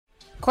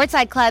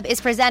Courtside Club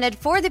is presented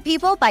for the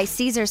people by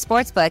Caesars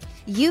Sportsbook.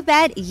 You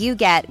bet, you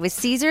get with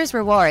Caesars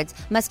Rewards.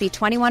 Must be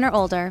 21 or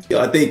older.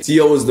 I think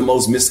T.O. is the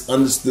most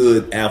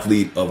misunderstood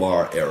athlete of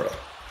our era.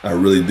 I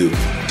really do.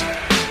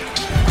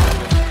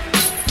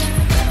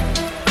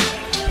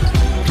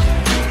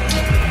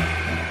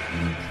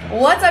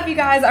 What's up, you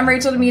guys? I'm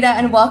Rachel Demita,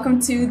 and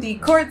welcome to the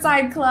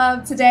Courtside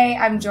Club. Today,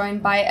 I'm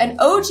joined by an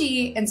OG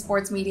in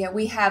sports media.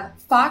 We have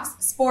Fox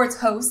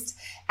Sports host,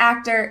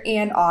 actor,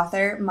 and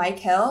author, Mike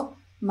Hill.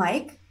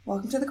 Mike,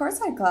 welcome to the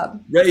Courtside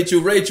Club.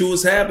 Rachel,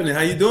 what's happening?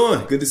 How you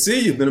doing? Good to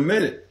see you. Been a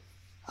minute.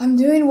 I'm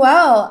doing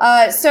well.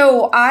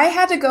 So I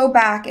had to go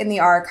back in the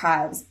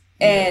archives,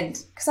 and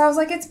because I was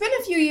like, it's been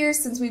a few years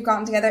since we've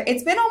gotten together.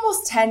 It's been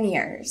almost 10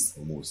 years.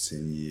 Almost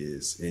 10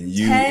 years. And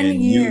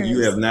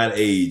you have not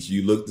aged.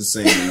 You look the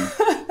same.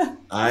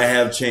 I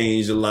have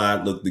changed a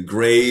lot. Look, the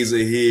grays are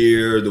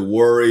here, the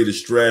worry, the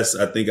stress.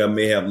 I think I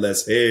may have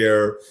less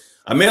hair.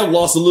 I may have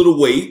lost a little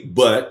weight,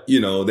 but,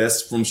 you know,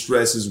 that's from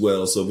stress as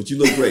well. So, but you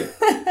look great.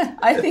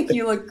 I think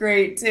you look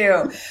great,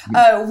 too.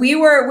 We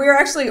were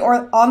actually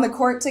on the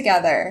court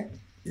together.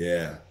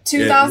 Yeah.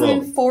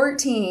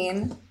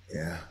 2014.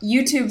 Yeah.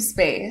 YouTube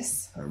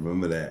Space. I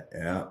remember that.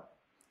 Yeah.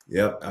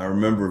 Yep. I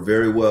remember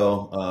very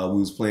well. We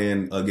was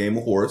playing a game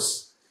of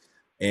horse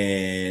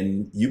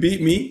and you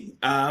beat me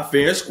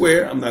fair and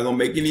square. I'm not going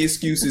to make any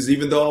excuses,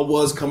 even though I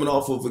was coming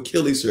off of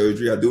Achilles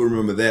surgery. I do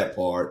remember that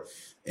part.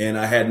 And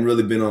I hadn't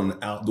really been on an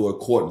outdoor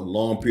court in a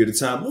long period of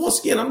time. Once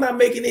again, I'm not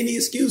making any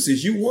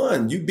excuses. You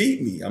won. You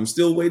beat me. I'm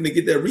still waiting to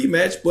get that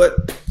rematch,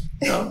 but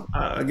you know,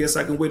 I guess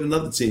I can wait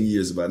another 10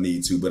 years if I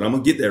need to. But I'm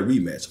going to get that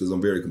rematch because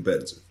I'm very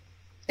competitive.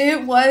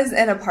 It was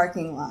in a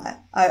parking lot.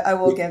 I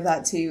will give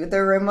that to you.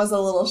 The rim was a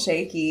little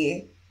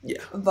shaky.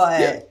 Yeah.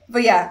 But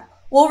yeah,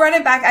 we'll run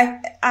it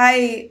back.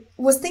 I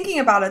was thinking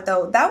about it,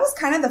 though. That was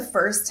kind of the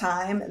first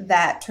time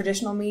that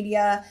traditional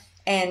media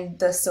and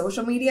the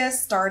social media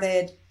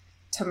started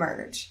to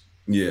merge.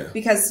 Yeah.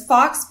 Because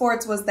Fox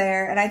Sports was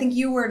there, and I think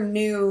you were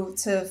new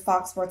to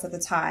Fox Sports at the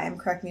time.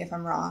 Correct me if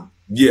I'm wrong.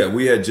 Yeah,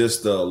 we had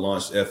just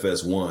launched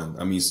FS1.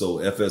 I mean, so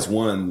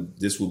FS1,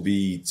 this will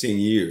be 10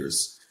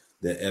 years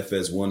that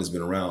FS1 has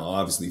been around.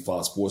 Obviously,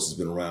 Fox Sports has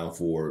been around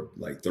for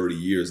like 30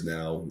 years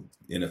now,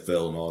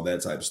 NFL and all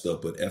that type of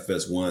stuff. But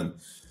FS1,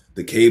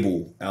 the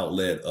cable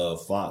outlet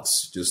of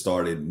Fox, just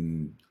started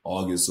in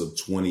August of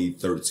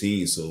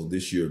 2013. So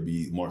this year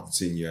mark the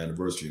 10-year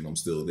anniversary, and I'm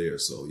still there.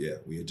 So yeah,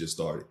 we had just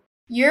started.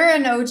 You're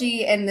an OG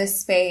in this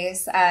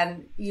space,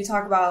 and you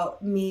talk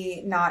about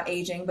me not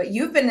aging, but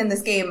you've been in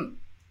this game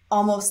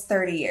almost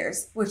 30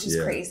 years, which is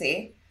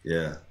crazy.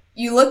 Yeah.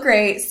 You look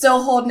great,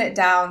 still holding it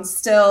down,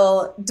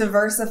 still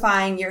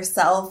diversifying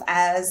yourself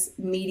as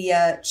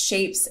media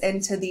shapes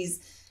into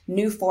these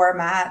new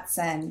formats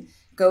and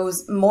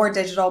goes more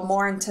digital,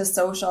 more into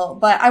social.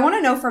 But I want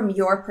to know from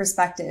your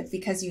perspective,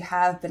 because you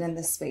have been in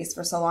this space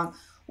for so long,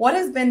 what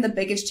has been the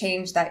biggest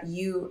change that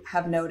you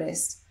have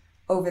noticed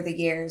over the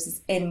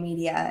years in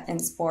media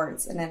and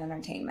sports and in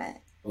entertainment?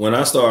 When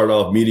I started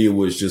off, media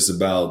was just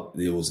about,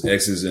 it was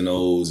X's and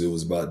O's. It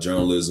was about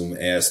journalism,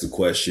 ask the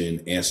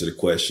question, answer the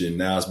question.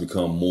 Now it's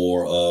become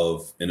more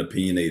of an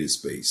opinionated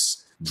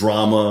space.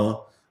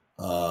 Drama,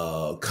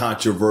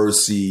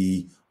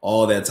 controversy,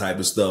 all that type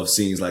of stuff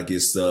seems like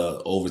it's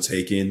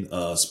overtaken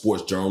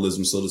sports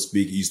journalism, so to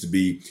speak. It used to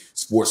be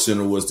Sports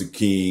Center was the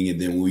king.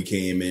 And then when we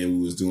came in,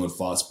 we was doing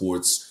Fox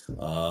Sports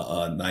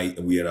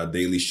night. We had our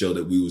daily show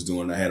that we was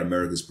doing. I had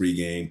America's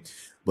Pregame.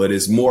 But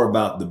it's more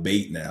about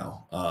debate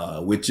now,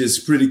 which is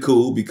pretty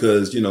cool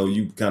because, you know,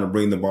 you kind of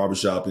bring the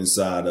barbershop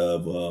inside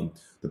of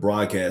the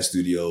broadcast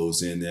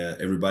studios and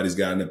everybody's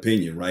got an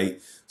opinion,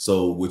 right?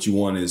 So what you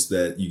want is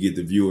that you get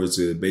the viewers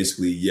to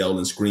basically yell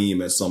and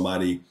scream at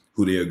somebody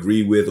who they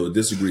agree with or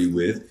disagree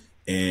with.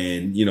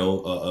 And, you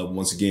know,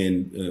 once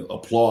again,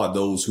 applaud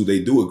those who they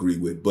do agree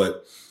with.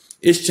 But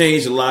it's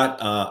changed a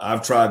lot.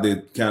 I've tried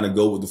to kind of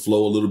go with the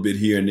flow a little bit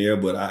here and there,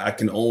 but I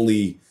can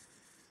only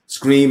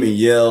scream and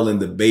yell and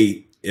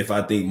debate if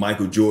I think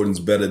Michael Jordan's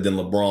better than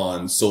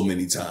LeBron so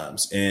many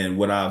times. And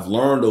what I've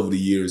learned over the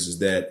years is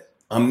that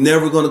I'm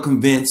never going to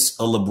convince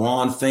a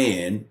LeBron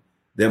fan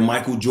that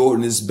Michael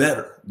Jordan is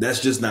better.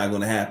 That's just not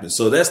going to happen.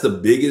 So that's the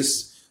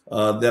biggest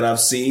that I've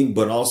seen,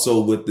 but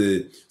also with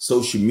the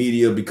social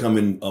media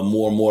becoming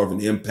more and more of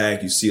an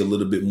impact. You see a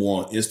little bit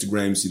more on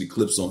Instagram. You see the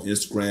clips on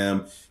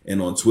Instagram and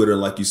on Twitter,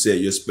 like you said,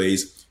 your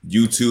space.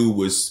 YouTube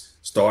was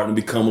starting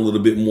to become a little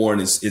bit more,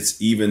 and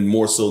it's even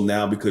more so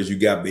now because you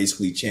got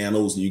basically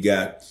channels and you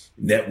got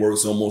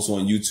networks almost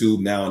on YouTube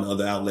now and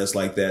other outlets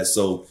like that.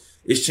 So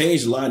it's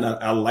changed a lot, and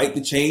I like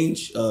the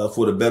change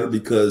for the better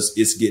because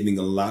it's getting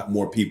a lot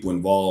more people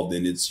involved,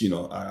 and it's, you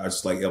know, I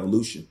just like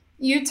evolution.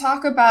 You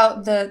talk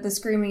about the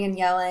screaming and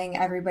yelling.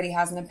 Everybody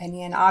has an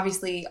opinion.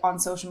 Obviously, on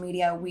social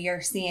media, we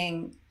are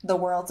seeing the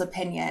world's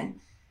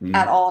opinion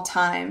at all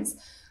times,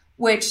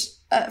 which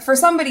for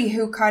somebody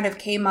who kind of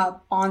came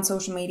up on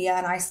social media,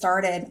 and I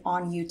started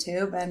on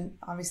YouTube, and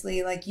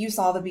obviously, like you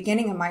saw the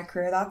beginning of my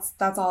career,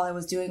 that's all I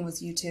was doing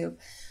was YouTube.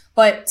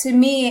 But to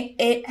me,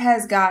 it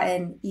has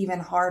gotten even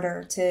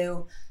harder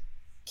to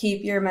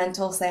keep your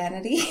mental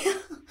sanity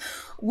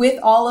with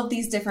all of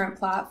these different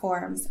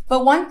platforms.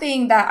 But one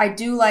thing that I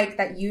do like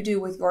that you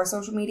do with your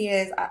social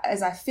media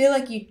is I feel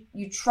like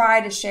you try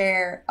to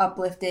share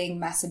uplifting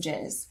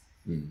messages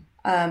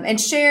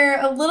and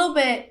share a little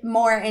bit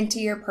more into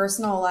your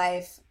personal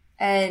life.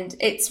 And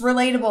it's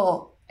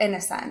relatable in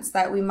a sense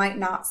that we might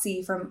not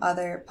see from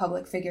other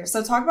public figures.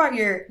 So talk about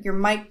your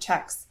mic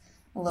checks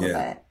a little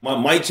bit.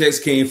 My mic checks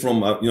came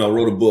from, I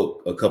wrote a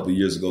book a couple of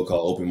years ago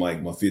called Open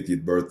Mic, my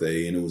 50th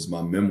birthday, and it was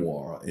my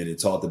memoir. And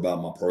it talked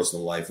about my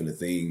personal life and the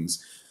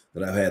things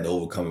that I've had to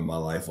overcome in my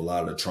life, a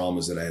lot of the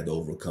traumas that I had to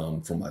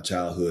overcome from my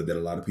childhood that a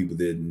lot of people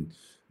didn't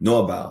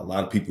know about. A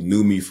lot of people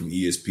knew me from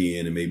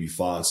ESPN and maybe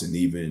Fox, and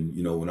even,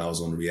 when I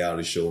was on the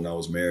reality show and I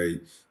was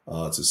married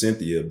to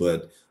Cynthia,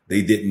 but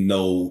they didn't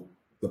know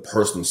the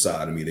personal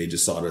side of me. They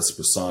just saw this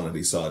persona.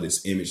 They saw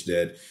this image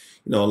that,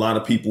 a lot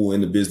of people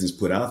in the business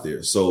put out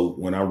there. So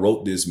when I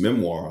wrote this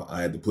memoir,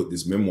 I had to put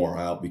this memoir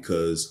out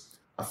because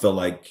I felt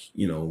like,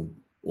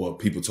 or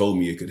people told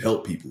me it could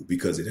help people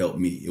because it helped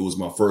me. It was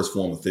my first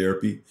form of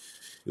therapy.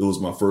 It was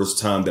my first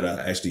time that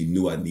I actually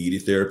knew I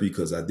needed therapy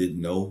because I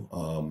didn't know.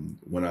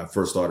 When I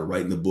first started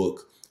writing the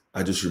book,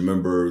 I just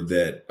remember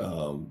that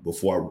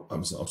before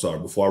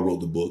I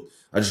wrote the book,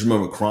 I just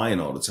remember crying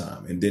all the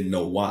time and didn't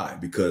know why,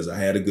 because I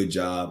had a good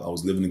job. I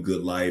was living a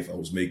good life. I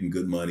was making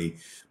good money.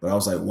 But I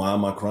was like, why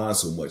am I crying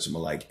so much?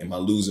 Am I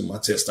losing my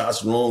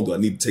testosterone? Do I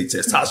need to take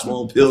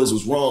testosterone pills?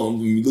 What's wrong?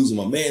 I'm losing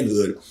my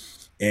manhood.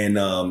 And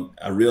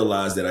I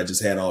realized that I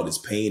just had all this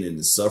pain and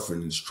this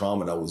suffering and this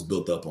trauma that was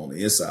built up on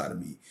the inside of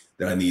me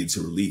that I needed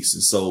to release.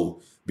 And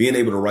so being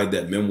able to write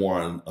that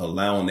memoir and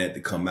allowing that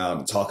to come out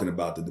and talking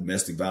about the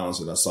domestic violence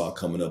that I saw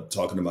coming up,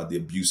 talking about the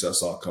abuse I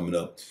saw coming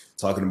up,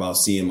 talking about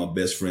seeing my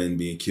best friend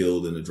being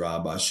killed in a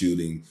drive-by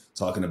shooting,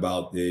 talking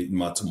about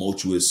my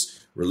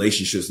tumultuous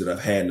relationships that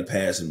I've had in the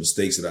past and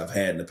mistakes that I've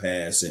had in the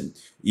past, and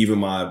even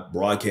my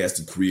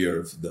broadcasting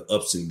career, the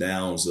ups and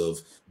downs of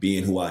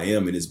being who I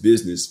am in this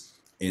business,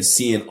 and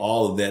seeing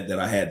all of that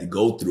I had to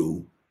go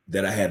through,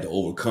 that I had to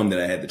overcome, that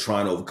I had to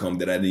try and overcome,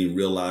 that I didn't even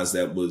realize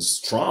that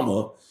was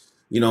trauma.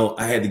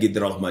 I had to get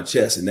that off my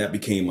chest, and that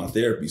became my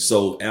therapy.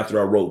 So after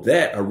I wrote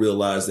that, I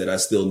realized that I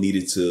still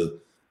needed to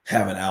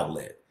have an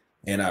outlet.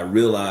 And I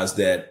realized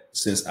that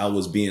since I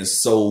was being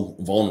so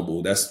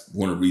vulnerable, that's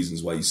one of the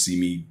reasons why you see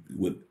me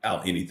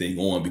without anything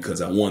on,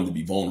 because I wanted to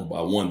be vulnerable.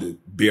 I wanted to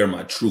bear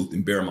my truth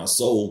and bear my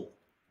soul.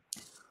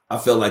 I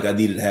felt like I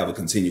needed to have a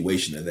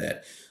continuation of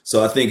that.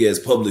 So I think as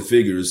public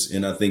figures,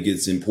 and I think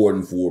it's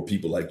important for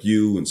people like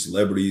you and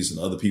celebrities and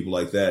other people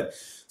like that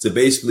to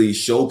basically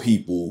show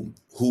people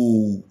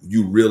who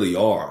you really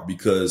are.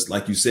 Because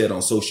like you said,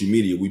 on social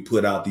media, we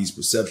put out these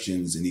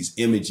perceptions and these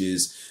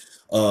images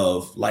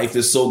of life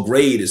is so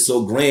great. It's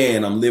so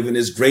grand. I'm living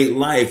this great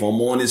life.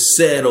 I'm on this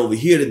set over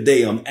here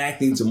today. I'm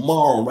acting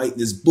tomorrow. I'm writing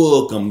this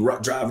book. I'm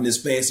driving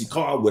this fancy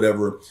car,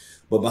 whatever.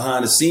 But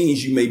behind the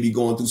scenes, you may be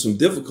going through some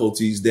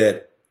difficulties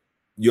that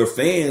your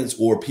fans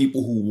or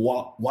people who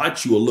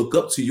watch you or look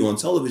up to you on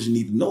television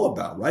need to know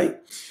about, right?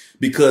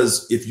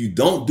 Because if you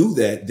don't do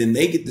that, then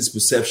they get this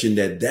perception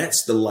that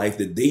that's the life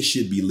that they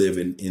should be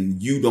living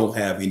and you don't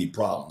have any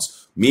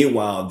problems.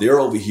 Meanwhile, they're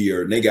over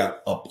here and they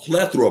got a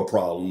plethora of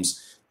problems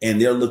and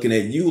they're looking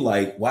at you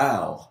like,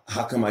 wow,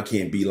 how come I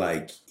can't be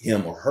like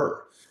him or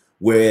her?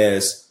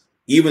 Whereas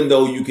even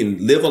though you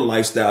can live a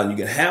lifestyle and you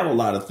can have a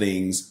lot of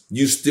things,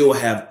 you still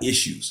have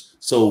issues.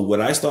 So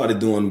what I started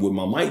doing with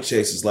my mic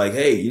checks is like,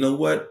 hey, you know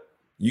what?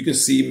 You can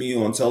see me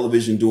on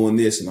television doing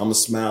this and I'm a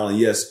smile. And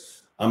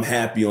yes, I'm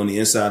happy on the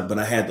inside, but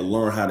I had to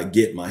learn how to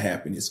get my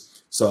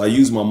happiness. So I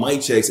use my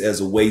mic checks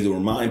as a way to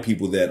remind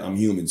people that I'm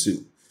human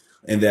too,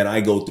 and that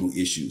I go through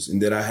issues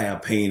and that I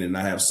have pain and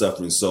I have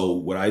suffering. So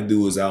what I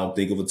do is I'll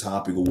think of a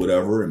topic or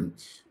whatever and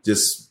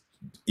just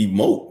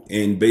emote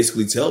and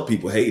basically tell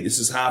people, hey, this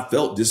is how I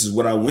felt. This is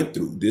what I went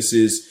through. This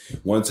is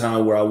one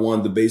time where I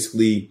wanted to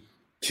basically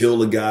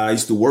kill a guy I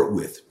used to work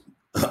with.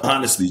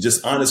 Honestly,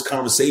 just honest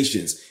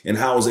conversations and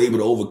how I was able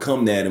to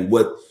overcome that and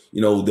what,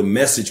 the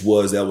message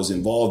was that was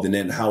involved in that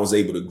and how I was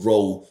able to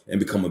grow and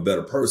become a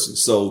better person.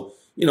 So,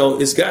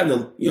 it's gotten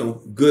a,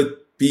 good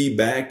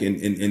feedback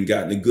and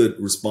gotten a good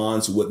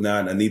response and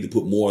whatnot. I need to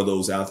put more of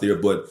those out there,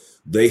 but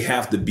they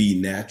have to be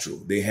natural.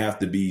 They have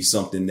to be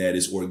something that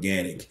is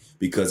organic,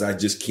 because I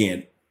just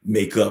can't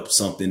make up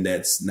something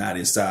that's not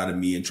inside of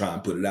me and try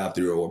and put it out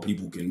there, or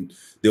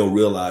they'll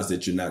realize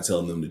that you're not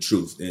telling them the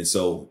truth. And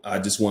so I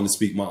just want to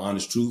speak my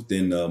honest truth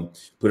and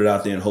put it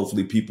out there, and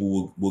hopefully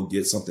people will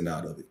get something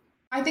out of it.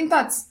 I think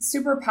that's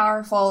super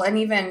powerful. And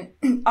even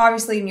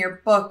obviously in your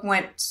book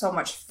went so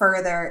much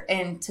further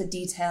into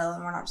detail,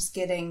 and we're not just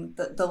getting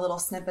the little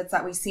snippets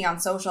that we see on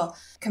social.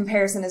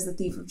 Comparison is the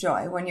thief of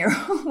joy when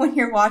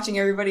you're watching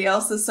everybody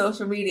else's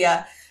social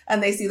media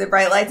and they see the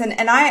bright lights.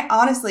 And I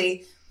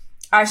honestly,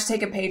 I should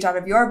take a page out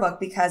of your book,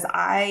 because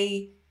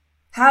I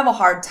have a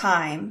hard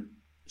time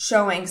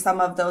showing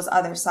some of those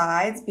other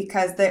sides,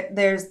 because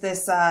there's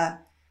this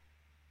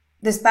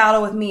this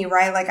battle with me,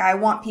 right? Like I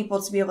want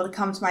people to be able to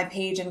come to my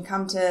page and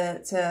come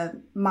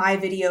to my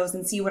videos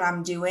and see what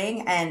I'm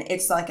doing. And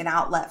it's like an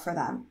outlet for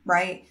them,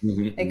 right?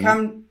 Mm-hmm.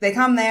 They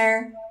come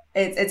there.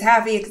 It's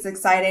happy. It's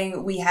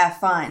exciting. We have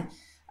fun.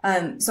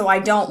 So I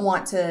don't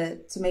want to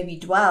maybe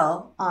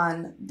dwell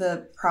on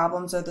the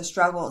problems or the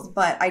struggles,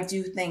 but I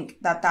do think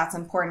that that's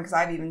important because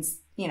I've even,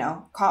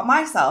 caught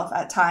myself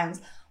at times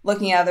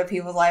looking at other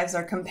people's lives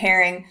or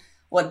comparing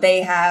what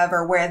they have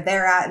or where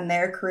they're at in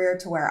their career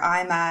to where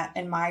I'm at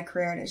in my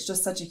career. And it's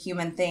just such a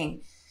human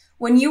thing.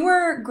 When you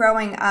were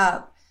growing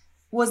up,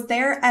 was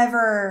there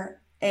ever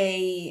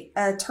a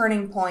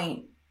turning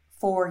point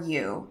for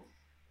you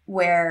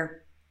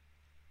where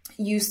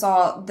you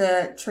saw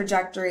the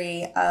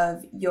trajectory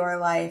of your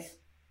life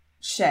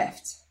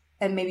shift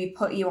and maybe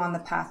put you on the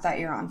path that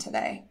you're on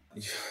today?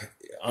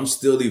 I'm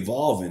still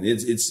evolving.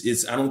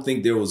 It's. I don't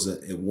think there was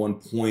at one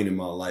point in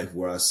my life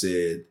where I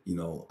said,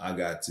 I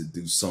got to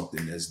do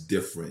something that's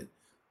different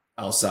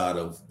outside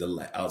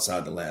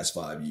the last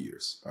 5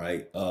 years,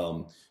 right?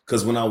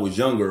 Because when I was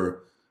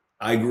younger,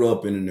 I grew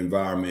up in an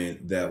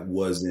environment that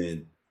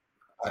wasn't.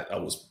 I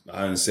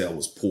didn't say I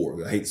was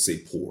poor. I hate to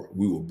say poor.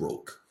 We were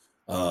broke.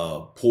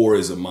 Poor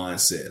is a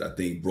mindset. I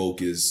think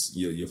broke is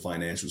your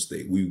financial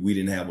state. We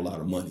didn't have a lot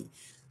of money,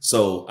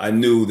 so I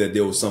knew that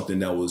there was something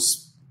that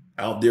was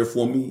out there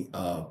for me.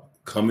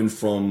 Coming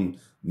from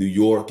New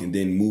York and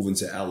then moving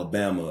to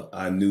Alabama,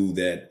 I knew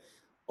that,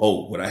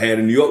 what I had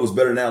in New York was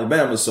better than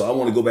Alabama. So I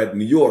want to go back to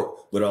New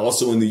York. But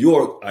also in New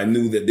York, I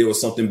knew that there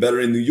was something better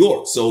in New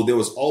York. So there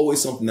was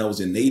always something that was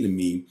innate in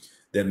me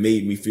that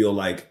made me feel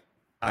like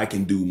I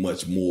can do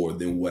much more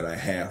than what I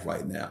have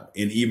right now.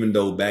 And even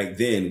though back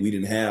then we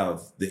didn't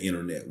have the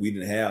internet, we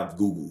didn't have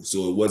Google.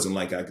 So it wasn't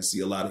like I could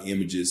see a lot of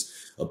images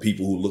of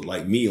people who look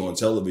like me on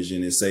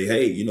television and say,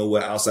 hey, you know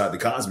what, outside the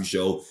Cosby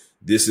Show,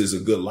 this is a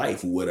good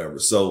life or whatever.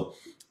 So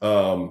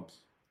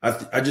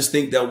I just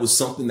think that was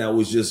something that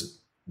was just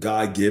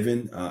God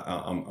given.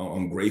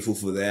 I'm grateful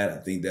for that. I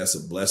think that's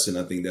a blessing.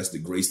 I think that's the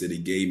grace that he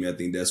gave me. I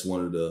think that's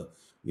one of the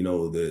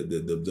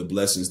the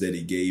blessings that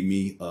he gave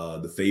me,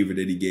 the favor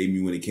that he gave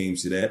me when it came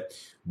to that.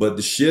 But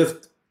the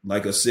shift,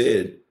 like I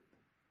said,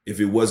 if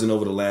it wasn't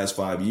over the last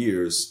 5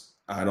 years,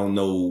 I don't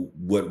know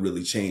what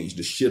really changed.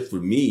 The shift for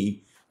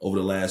me over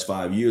the last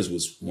 5 years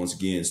was, once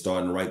again,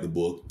 starting to write the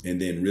book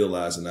and then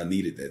realizing I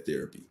needed that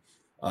therapy.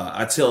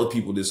 I tell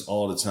people this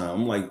all the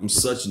time. I'm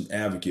such an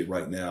advocate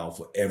right now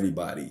for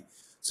everybody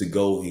to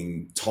go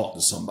and talk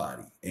to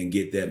somebody and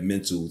get that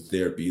mental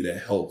therapy,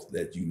 that help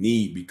that you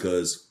need,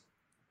 because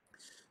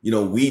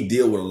we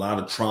deal with a lot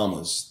of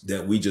traumas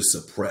that we just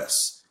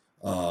suppress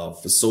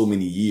for so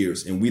many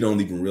years, and we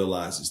don't even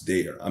realize it's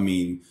there. I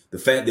mean, the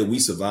fact that we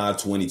survived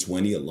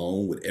 2020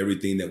 alone with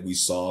everything that we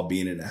saw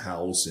being in the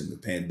house and the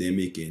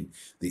pandemic and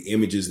the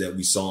images that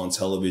we saw on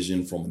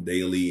television from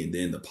daily, and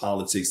then the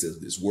politics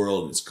of this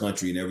world, this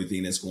country, and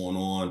everything that's going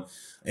on,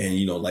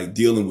 and, like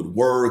dealing with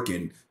work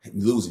and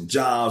losing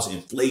jobs,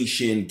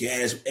 inflation,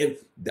 gas,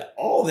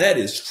 all that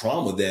is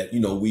trauma that,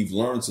 we've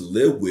learned to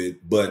live with,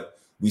 but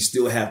we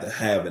still have to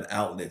have an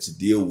outlet to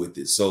deal with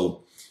it.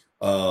 So,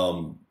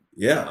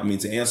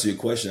 to answer your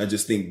question, I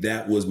just think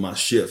that was my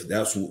shift.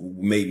 That's what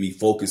made me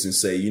focus and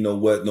say, you know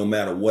what, no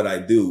matter what I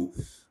do,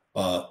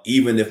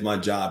 even if my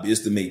job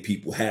is to make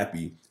people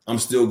happy, I'm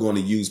still going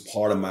to use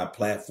part of my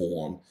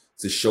platform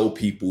to show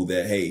people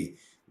that, hey,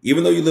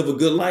 even though you live a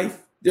good life,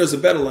 there's a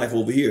better life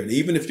over here. And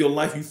even if your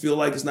life, you feel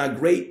like it's not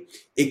great,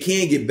 it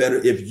can get better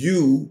if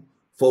you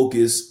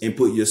focus and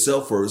put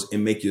yourself first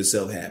and make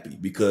yourself happy,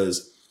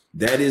 because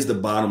that is the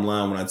bottom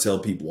line when I tell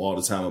people all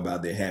the time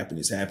about their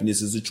happiness.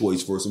 Happiness is a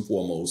choice, first and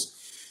foremost.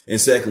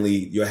 And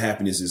secondly, your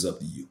happiness is up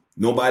to you.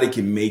 Nobody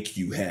can make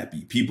you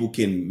happy. People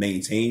can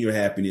maintain your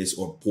happiness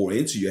or pour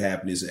into your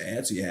happiness and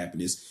add to your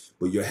happiness,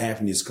 but your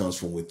happiness comes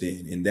from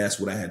within. And that's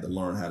what I had to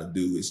learn how to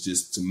do, is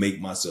just to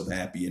make myself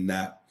happy and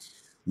not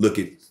look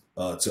at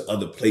to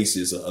other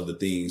places or other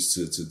things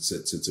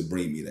to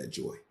bring me that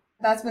joy.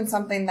 That's been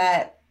something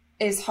that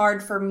is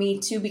hard for me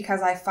too,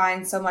 because I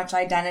find so much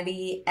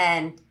identity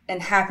and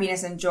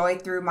happiness and joy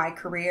through my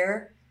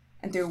career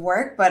and through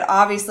work. But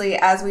obviously,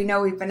 as we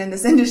know, we've been in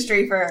this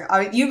industry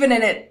you've been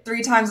in it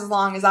 3 times as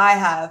long as I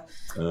have,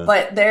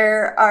 but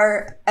there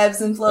are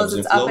ebbs and flows.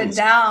 It's up and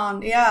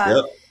down. Yeah.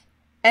 Yep.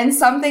 And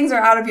some things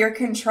are out of your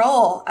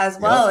control as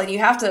well. Yep. And you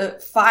have to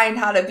find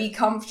how to be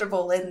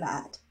comfortable in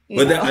that.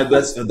 But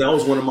that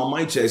was one of my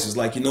mind checks. Is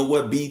like,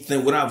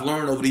 what I've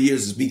learned over the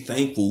years is be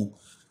thankful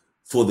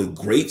for the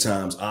great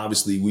times.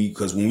 Obviously,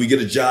 because when we get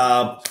a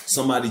job,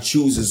 somebody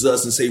chooses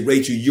us and say,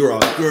 Rachel, you're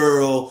our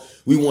girl.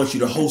 We want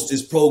you to host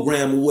this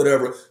program or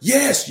whatever.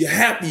 Yes, you're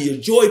happy,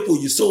 you're joyful,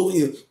 you're so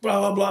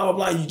blah, blah, blah, blah,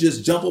 blah. You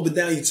just jump up and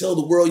down. You tell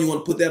the world you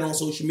want to put that on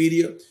social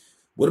media.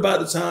 What about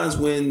the times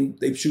when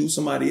they choose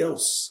somebody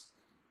else?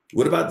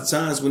 What about the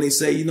times when they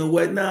say, you know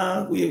what,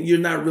 you're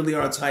not really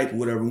our type or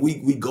whatever.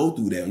 We go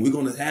through that, and we're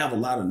going to have a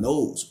lot of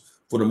no's.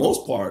 For the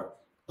most part,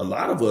 a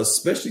lot of us,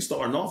 especially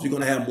starting off, you're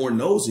going to have more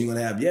no's than you're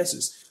going to have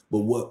yeses. But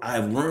what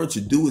I've learned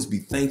to do is be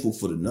thankful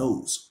for the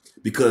no's,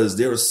 because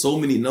there are so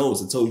many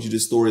no's. I told you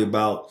this story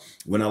about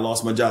when I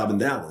lost my job in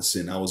Dallas,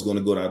 and I was going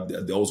to go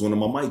to, that was one of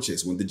my mic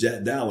checks, went to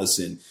Dallas,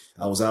 and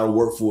I was out of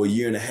work for a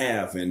year and a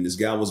half, and this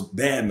guy was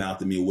bad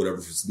mouthing me or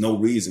whatever for no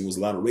reason. It was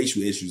a lot of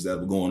racial issues that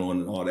were going on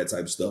and all that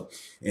type of stuff.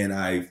 And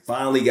I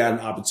finally got an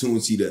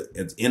opportunity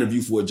to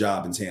interview for a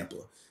job in Tampa,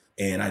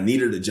 and I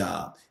needed a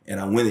job. And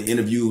I went and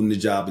interviewed in the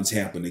job in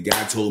Tampa, and the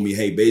guy told me,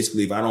 hey,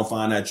 basically, if I don't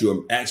find out you're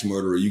an axe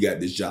murderer, you got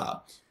this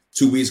job.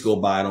 2 weeks go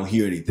by, I don't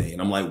hear anything.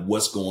 And I'm like,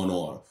 what's going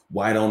on?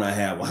 Why don't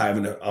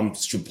I'm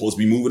supposed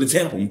to be moving to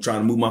Tampa. I'm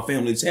trying to move my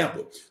family to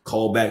Tampa.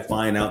 Call back,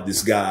 find out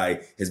this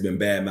guy has been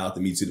bad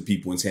mouthing me to the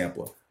people in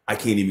Tampa. I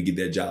can't even get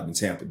that job in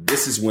Tampa.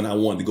 This is when I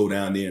wanted to go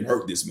down there and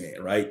hurt this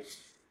man, right?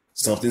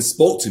 Something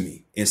spoke to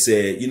me and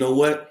said, you know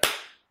what?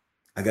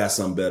 I got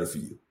something better for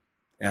you.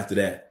 After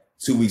that,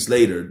 2 weeks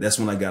later, that's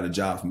when I got a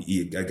job from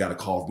I got a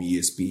call from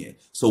ESPN.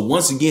 So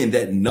once again,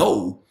 that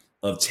no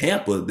of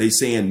Tampa, they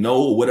saying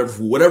no or whatever,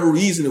 for whatever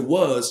reason it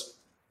was,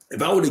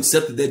 if I would have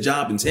accepted that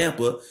job in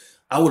Tampa,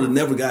 I would have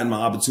never gotten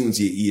my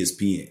opportunity at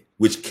ESPN,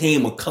 which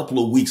came a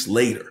couple of weeks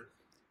later.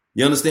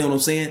 You understand what I'm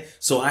saying?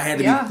 So I had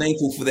to be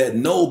thankful for that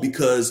no,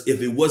 because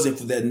if it wasn't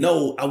for that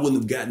no, I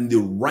wouldn't have gotten the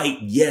right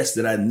yes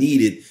that I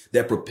needed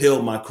that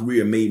propelled my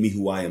career and made me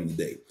who I am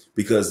today.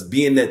 Because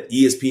being at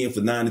ESPN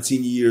for 9 to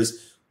 10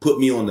 years put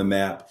me on the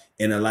map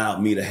and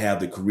allowed me to have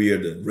the career,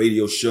 the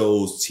radio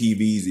shows,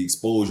 TVs, the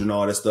exposure and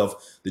all that stuff.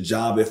 The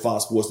job at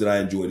Fox Sports that I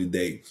enjoy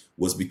today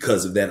was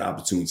because of that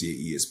opportunity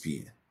at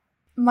ESPN.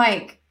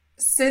 Mike,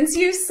 since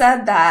you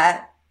said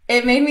that,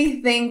 it made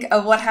me think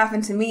of what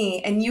happened to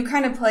me, and you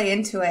kind of play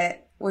into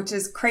it, which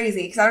is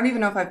crazy because I don't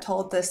even know if I've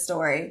told this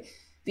story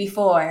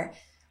before.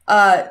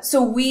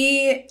 So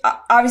we,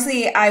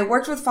 obviously I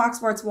worked with Fox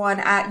Sports 1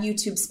 at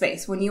YouTube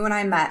Space when you and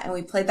I met and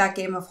we played that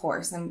game of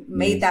horse and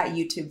made that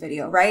YouTube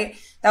video, right?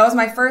 That was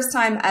my first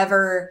time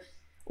ever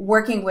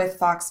working with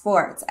Fox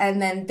Sports. And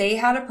then they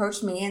had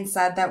approached me and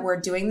said that we're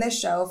doing this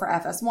show for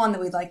FS1 that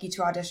we'd like you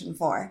to audition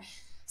for.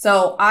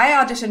 So I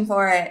auditioned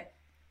for it.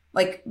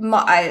 Like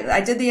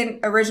I did the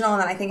original,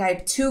 and then I think I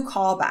had 2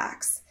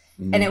 callbacks.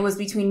 And it was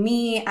between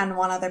me and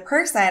one other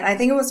person. I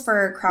think it was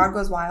for Crowd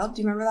Goes Wild.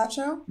 Do you remember that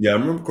show? Yeah, I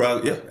remember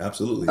Crowd. Yeah,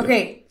 absolutely.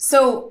 Okay,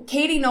 so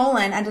Katie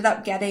Nolan ended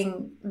up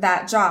getting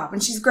that job,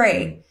 and she's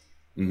great.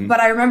 Mm-hmm.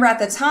 But I remember at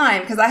the time,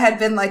 because I had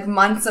been like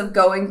months of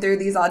going through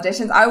these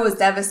auditions, I was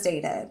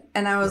devastated.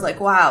 And I was like,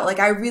 wow, like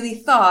I really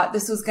thought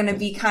this was going to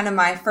be kind of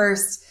my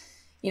first,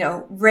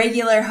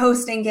 regular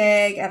hosting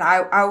gig. And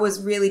I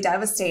was really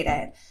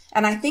devastated.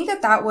 And I think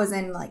that was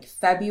in like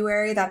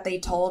February that they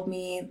told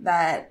me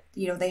that,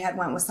 they had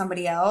went with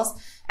somebody else.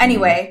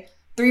 Anyway,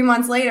 3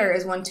 months later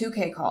is when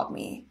 2K called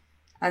me.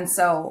 And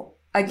so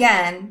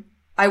again,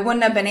 I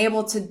wouldn't have been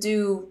able to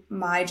do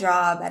my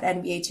job at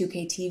NBA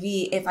 2K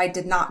TV if I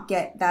did not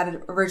get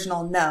that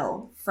original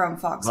no from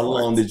Fox Sports. How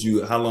long did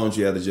you have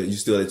the job? You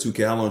still at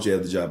 2K? How long did you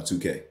have the job at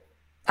 2K?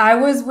 I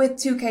was with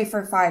 2K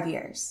for 5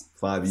 years.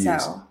 5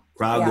 years. So,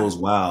 Crowd Goes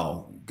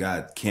Wild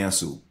got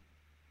canceled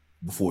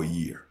before a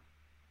year.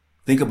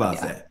 Think about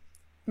that.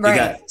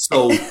 Right.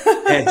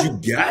 Had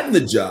you gotten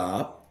the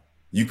job,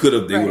 they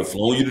would have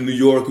flown you to New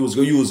York.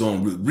 You was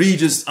on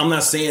Regis. I'm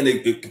not saying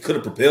it could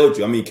have propelled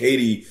you. I mean,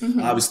 Katie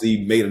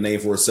obviously made a name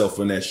for herself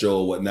in that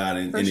show or whatnot,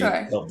 and it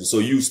helped. So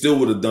you still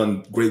would have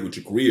done great with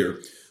your career.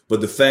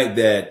 But the fact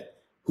that,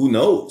 who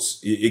knows,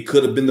 it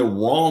could have been the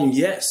wrong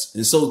yes.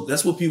 And so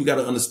that's what people got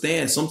to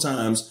understand.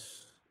 Sometimes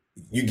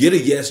you get a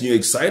yes and you're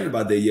excited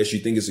about that yes. You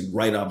think it's a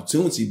right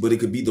opportunity, but it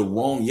could be the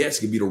wrong yes.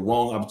 It could be the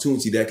wrong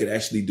opportunity that could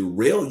actually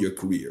derail your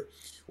career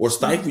or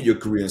stifle your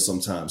career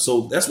sometimes.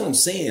 So that's what I'm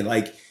saying.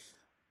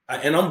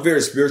 And I'm a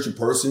very spiritual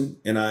person,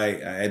 and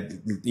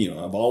I've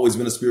always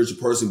been a spiritual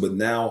person, but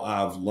now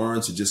I've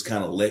learned to just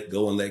kind of let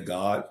go and let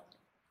God.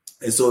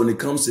 And so when it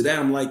comes to that,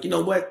 I'm like, you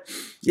know what?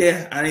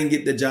 Yeah, I didn't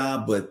get the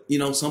job, but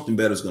something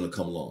better is going to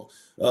come along.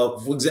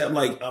 For example,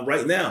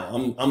 right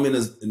now, I'm in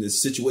a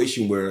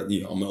situation where,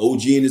 I'm an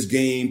OG in this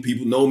game.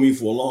 People know me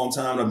for a long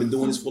time. I've been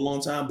doing this for a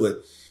long time,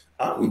 but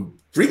I'm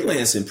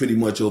freelancing pretty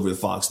much over at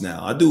Fox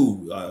now. I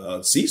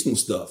do seasonal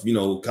stuff,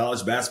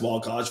 college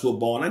basketball, college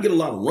football, and I get a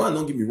lot of run.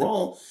 Don't get me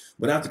wrong.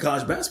 But after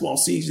college basketball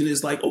season,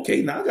 it's like,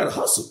 okay, now I got to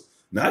hustle.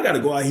 Now I got to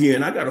go out here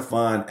and I got to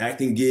find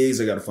acting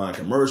gigs. I got to find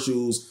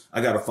commercials.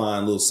 I got to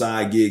find little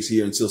side gigs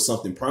here until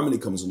something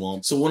permanent comes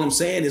along. So what I'm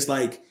saying is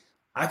I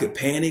could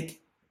panic.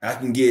 I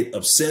can get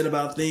upset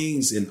about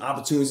things and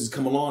opportunities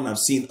come along. I've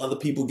seen other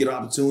people get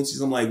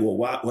opportunities. I'm like, well,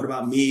 what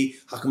about me?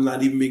 How come I'm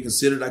not even being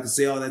considered? I can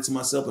say all that to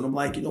myself. And I'm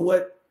like, you know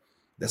what?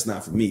 That's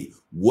not for me.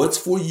 What's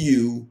for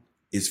you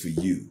is for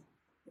you.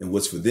 And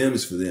what's for them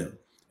is for them.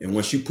 And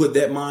once you put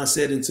that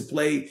mindset into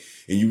play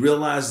and you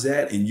realize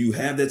that and you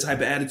have that type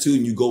of attitude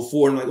and you go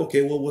forward and like,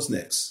 okay, well, what's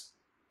next?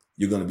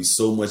 You're going to be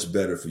so much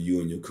better for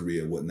you and your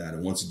career and whatnot.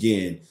 And once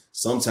again,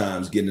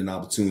 sometimes getting an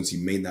opportunity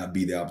may not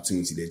be the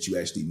opportunity that you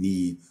actually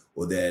need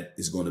or that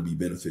is going to be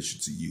beneficial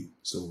to you.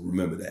 So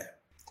remember that.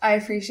 I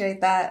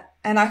appreciate that.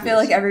 And I feel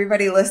like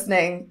everybody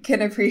listening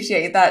can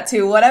appreciate that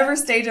too. Whatever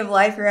stage of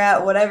life you're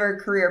at, whatever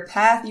career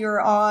path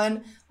you're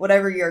on,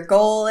 whatever your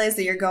goal is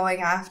that you're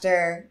going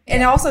after.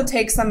 And it also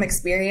takes some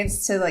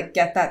experience to like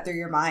get that through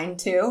your mind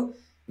too.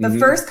 The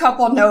first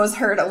couple no's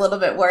hurt a little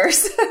bit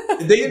worse.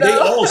 They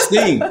all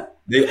sting.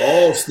 They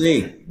all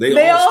sting.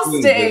 They all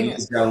sting.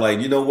 It's kind of like,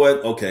 you know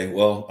what? Okay,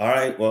 well, all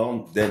right.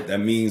 Well, that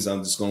means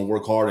I'm just going to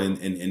work hard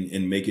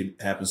and make it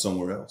happen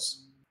somewhere else.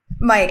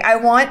 Mike, I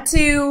want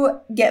to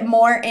get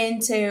more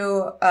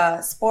into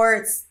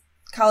sports,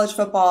 college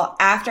football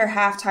after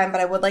halftime, but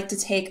I would like to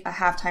take a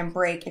halftime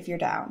break if you're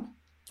down.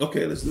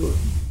 Okay, let's do it.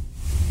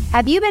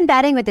 Have you been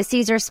betting with the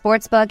Caesars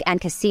Sportsbook and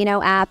Casino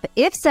app?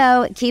 If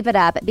so, keep it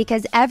up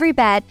because every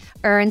bet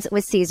earns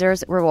with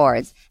Caesars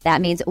Rewards.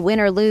 That means win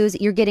or lose,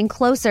 you're getting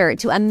closer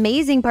to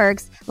amazing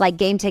perks like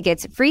game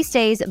tickets, free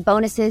stays,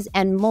 bonuses,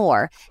 and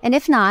more. And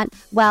if not,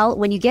 well,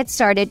 when you get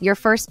started, your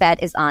first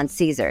bet is on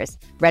Caesars.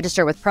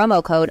 Register with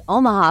promo code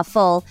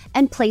OMAHAFULL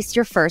and place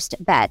your first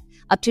bet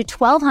up to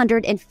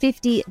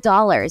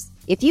 $1,250.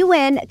 If you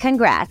win,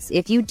 congrats.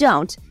 If you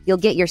don't, you'll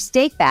get your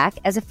stake back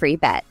as a free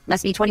bet.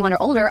 Must be 21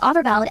 or older,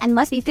 offer valid, and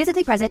must be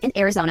physically present in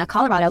Arizona,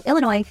 Colorado,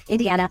 Illinois,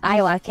 Indiana,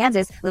 Iowa,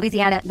 Kansas,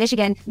 Louisiana,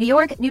 Michigan, New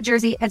York, New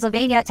Jersey,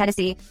 Pennsylvania,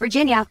 Tennessee,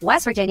 Virginia,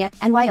 West Virginia,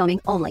 and Wyoming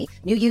only.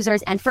 New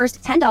users and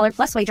first $10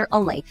 plus wager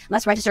only.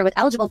 Must register with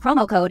eligible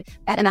promo code.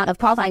 Bet amount of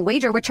qualifying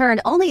wager returned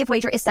only if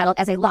wager is settled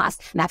as a loss.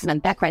 Maximum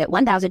bet credit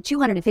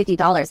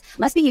 $1,250.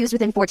 Must be used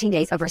within 14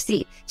 days of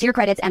receipt. Tier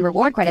credits and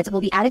reward credits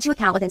will be added to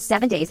account within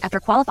 7 days after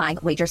qualifying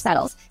wager settles.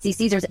 See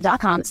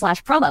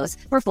Caesars.com/promos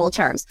for full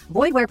terms.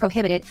 Void where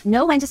prohibited.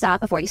 Know when to stop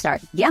before you start.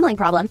 Gambling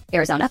problem?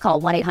 Arizona, call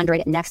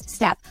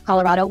 1-800-NEXT-STEP.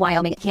 Colorado,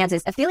 Wyoming,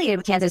 Kansas, affiliated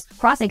with Kansas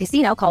Crossing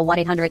Casino, call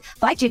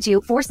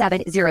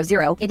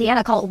 1-800-522-4700.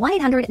 Indiana, call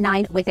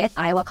 1-800-9-WITH-IT.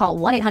 Iowa, call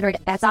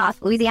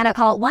 1-800-BETS-OFF. Louisiana,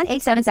 call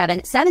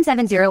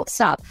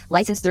 1-877-770-STOP.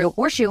 Licensed through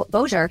Horseshoe,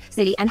 Bossier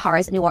City, and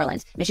Harrah's, New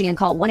Orleans. Michigan,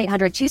 call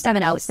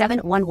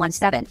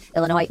 1-800-270-7117.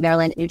 Illinois,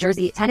 Maryland, New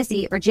Jersey,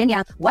 Tennessee,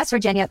 Virginia, West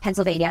Virginia,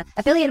 Pennsylvania,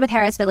 affiliated with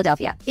Harrah's,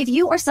 Philadelphia. If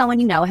you or someone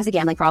you know has a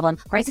gambling problem,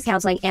 crisis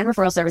counseling and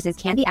referral services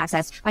can be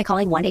accessed by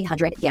calling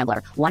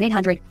 1-800-GAMBLER,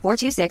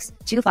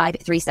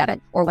 1-800-426-2537,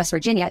 or West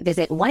Virginia,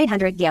 visit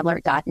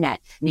 1-800-GAMBLER.net.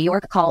 New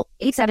York, call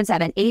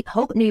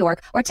 877-8-HOPE-NEW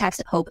YORK or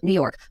text HOPE New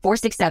York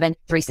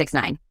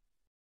 467-369.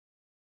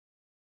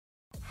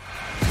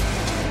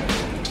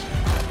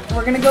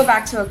 We're going to go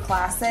back to a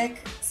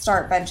classic,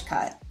 start, bench,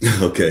 cut.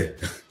 Okay.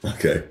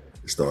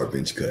 Start,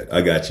 bench, cut.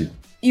 I got you.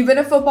 You've been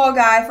a football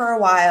guy for a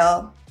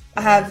while.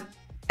 I have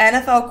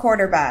NFL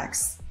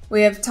quarterbacks.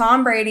 We have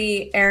Tom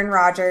Brady, Aaron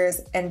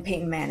Rodgers, and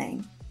Peyton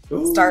Manning.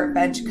 Ooh. Start,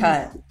 bench,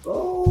 cut.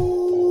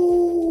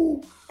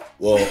 Oh.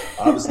 Well,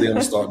 obviously I'm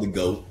going to start the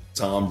GOAT,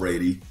 Tom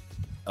Brady.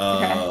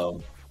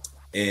 Okay.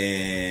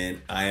 And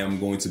I am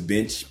going to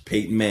bench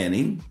Peyton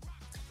Manning.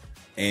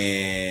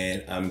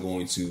 And I'm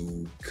going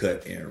to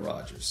cut Aaron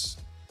Rodgers.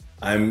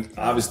 I'm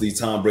obviously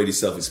Tom Brady's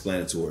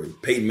self-explanatory.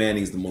 Peyton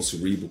Manning is the most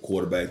cerebral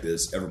quarterback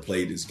that's ever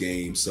played this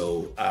game.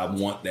 So I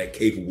want that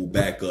capable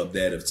backup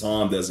that if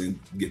Tom doesn't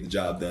get the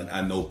job done,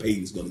 I know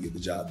Peyton's going to get the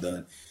job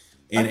done.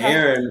 And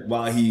Aaron,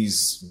 while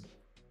he's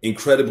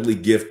incredibly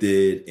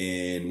gifted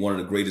and one of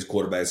the greatest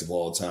quarterbacks of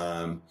all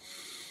time,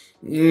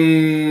 I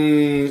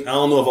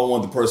don't know if I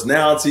want the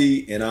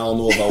personality, and I don't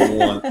know if I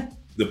want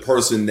the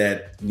person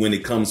that when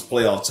it comes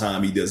playoff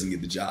time, he doesn't get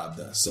the job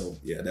done. So,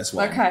 yeah, that's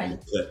why I'm going to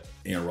cut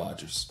Aaron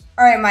Rodgers.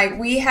 All right, Mike,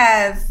 we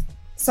have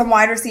some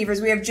wide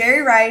receivers. We have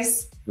Jerry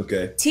Rice.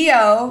 Okay.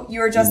 T.O., you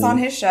were just on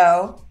his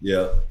show.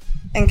 Yeah.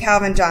 And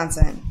Calvin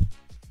Johnson.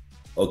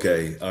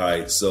 Okay. All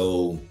right.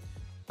 So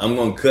I'm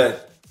going to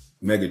cut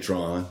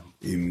Megatron,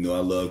 even though I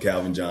love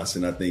Calvin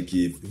Johnson. I think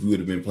if he would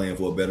have been playing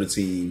for a better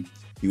team,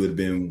 he would have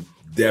been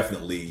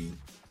definitely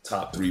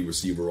top 3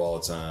 receiver all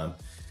time.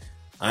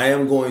 I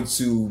am going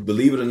to,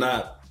 believe it or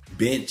not,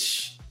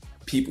 bench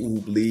people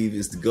who believe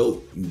it's the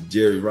GOAT,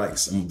 Jerry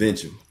Rice. I'm going to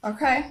bench him.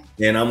 Okay.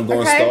 And I'm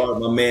going to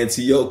start my man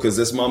T.O. because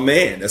that's my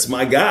man. That's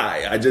my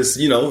guy. I just,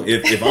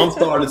 if I'm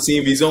starting a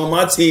team, if he's on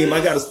my team,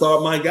 I got to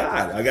start my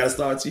guy. I got to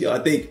start T.O. I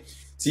think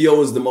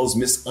T.O. is the most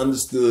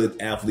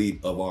misunderstood athlete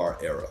of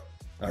our era.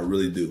 I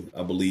really do.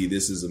 I believe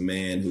this is a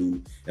man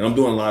who, and I'm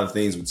doing a lot of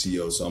things with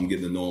T.O., so I'm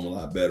getting to know him a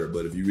lot better.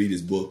 But if you read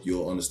his book,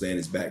 you'll understand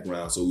his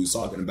background. So he was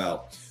talking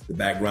about the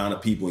background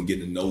of people and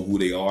getting to know who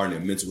they are and their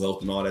mental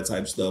health and all that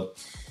type of stuff.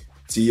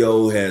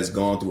 T.O. has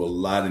gone through a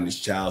lot in his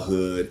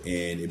childhood,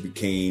 and it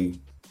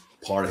became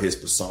part of his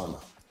persona,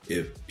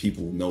 if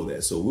people know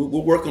that. So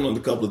we're working on a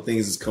couple of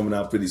things that's coming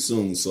out pretty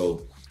soon.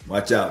 So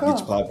watch out. Cool. Get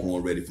your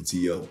popcorn ready for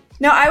T.O.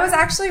 No, I was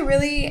actually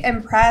really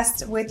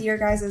impressed with your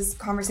guys'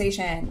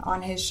 conversation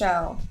on his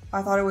show.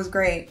 I thought it was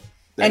great.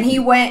 And he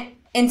went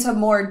into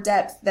more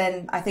depth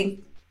than I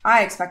think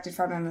I expected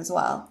from him as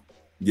well.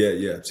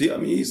 Yeah. See, I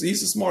mean, he's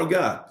a smart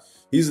guy.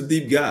 He's a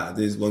deep guy.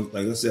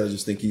 Like I said, I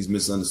just think he's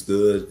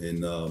misunderstood.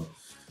 And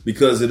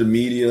because of the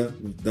media,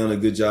 we've done a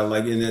good job.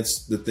 And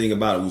that's the thing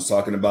about it. We was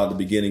talking about the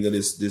beginning of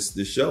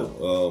this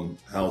show,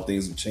 how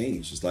things have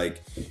changed. It's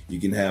like you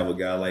can have a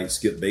guy like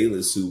Skip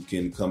Bayless who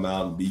can come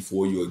out and be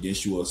for you or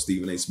against you, or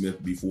Stephen A.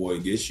 Smith be for or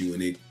against you,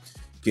 and it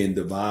can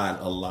divide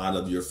a lot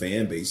of your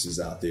fan bases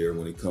out there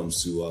when it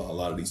comes to a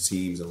lot of these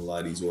teams and a lot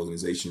of these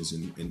organizations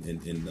in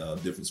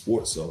different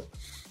sports. So,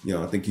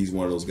 I think he's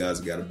one of those guys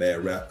that got a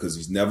bad rap because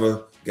he's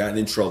never gotten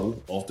in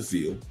trouble off the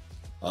field.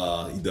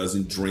 He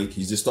doesn't drink.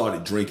 He's just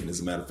started drinking, as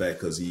a matter of fact,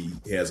 because he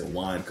has a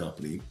wine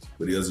company,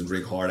 but he doesn't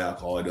drink hard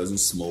alcohol. He doesn't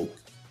smoke.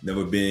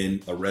 Never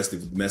been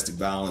arrested for domestic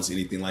violence,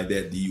 anything like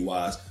that,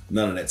 DUIs,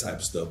 none of that type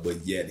of stuff. But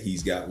yet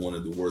he's got one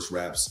of the worst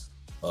raps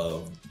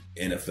of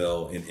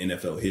NFL and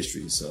NFL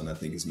history. So, and I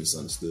think it's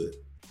misunderstood.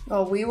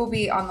 Well, we will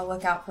be on the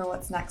lookout for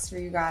what's next for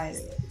you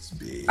guys. Yeah, it's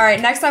big. All right,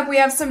 next up we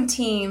have some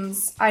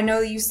teams. I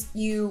know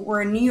you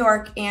were in New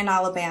York and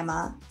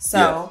Alabama.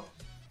 So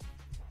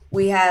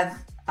we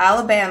have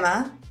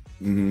Alabama,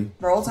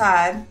 Roll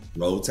Tide.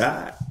 Roll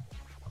Tide.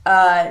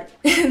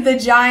 The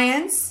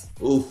Giants.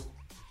 Oof.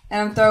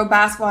 And I'm throwing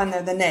basketball in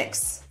there, the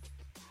Knicks.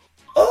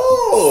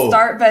 Oh!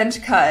 Start,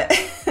 bench, cut.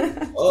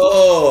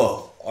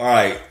 Oh! All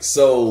right,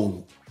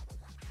 so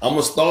I'm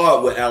going to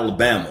start with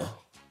Alabama,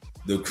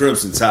 the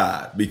Crimson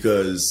Tide,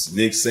 because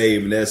Nick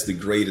Saban, that's the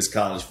greatest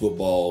college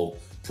football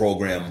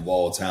program of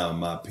all time, in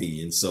my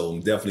opinion. So I'm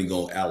definitely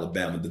going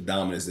Alabama, the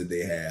dominance that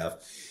they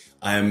have.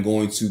 I am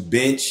going to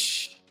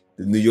bench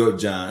the New York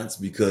Giants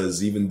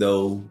because even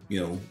though,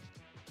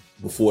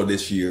 before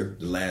this year,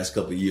 the last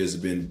couple of years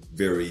have been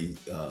very,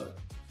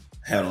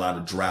 had a lot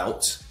of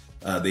drought.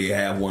 They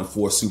have won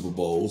 4 Super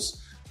Bowls.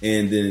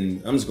 And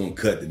then I'm just going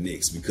to cut the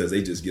Knicks because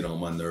they just get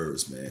on my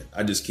nerves, man.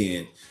 I just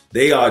can't.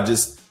 They are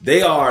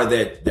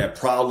that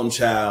problem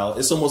child.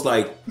 It's almost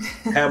like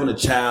having a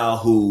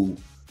child who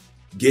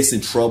gets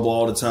in trouble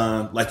all the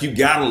time. Like, you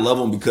got to love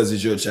them because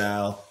it's your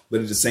child.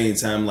 But at the same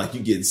time, like,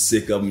 you're getting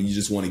sick of them. You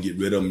just want to get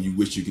rid of them. You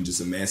wish you could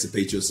just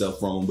emancipate yourself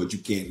from them, but you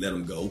can't let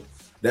them go.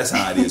 That's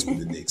how it is with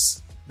the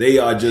Knicks. They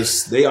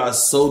are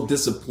so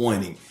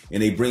disappointing.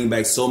 And they bring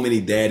back so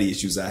many daddy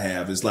issues I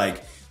have. It's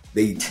like,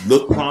 they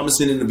look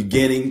promising in the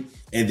beginning,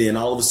 and then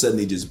all of a sudden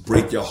they just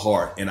break your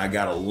heart. And I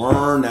got to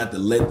learn not to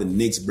let the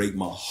Knicks break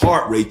my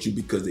heart, Rachel,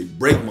 because they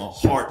break my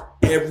heart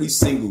every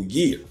single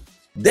year.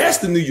 That's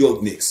the New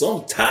York Knicks. So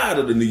I'm tired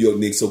of the New York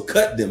Knicks, so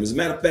cut them. As a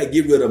matter of fact,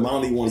 get rid of them. I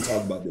don't even want to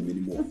talk about them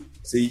anymore.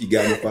 See, you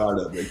got me fired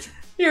up, Rachel.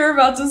 You're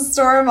about to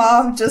storm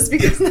off just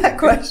because of that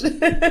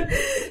question.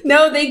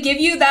 No, they give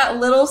you that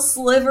little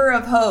sliver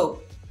of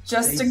hope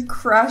just to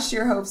crush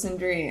your hopes and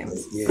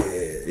dreams. Yeah,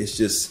 it's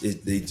just,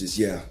 they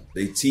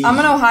tease. I'm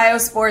an Ohio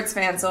sports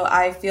fan, so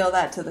I feel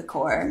that to the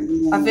core.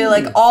 I feel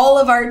like all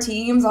of our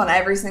teams on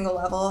every single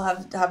level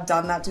have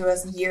done that to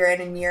us year in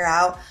and year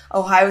out.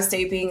 Ohio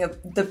State being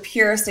the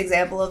purest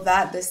example of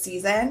that this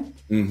season.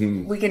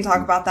 Mm-hmm. We can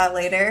talk about that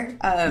later.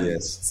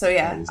 Yes. So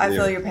yeah, I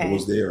feel your pain. I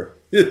was there.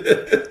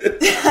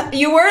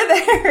 You were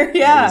there,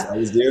 yeah. I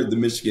was there at the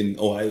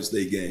Michigan-Ohio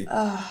State game.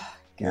 Oh,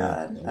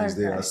 God. Yeah, I was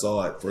there. I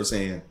saw it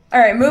firsthand. All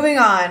right, moving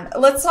on.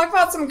 Let's talk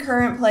about some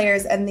current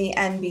players in the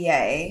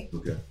NBA.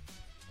 Okay.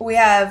 We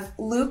have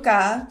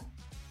Luka,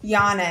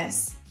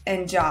 Giannis,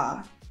 and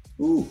Ja.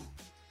 Ooh.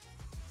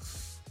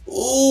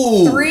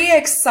 3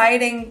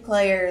 exciting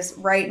players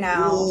right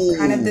now. Ooh.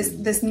 Kind of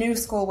this new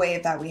school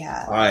wave that we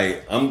have. All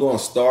right, I'm going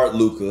to start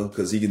Luka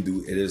because he can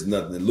do it. There's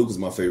nothing. Luka's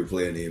my favorite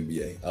player in the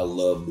NBA. I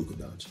love Luka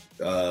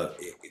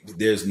Doncic.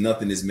 There's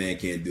nothing this man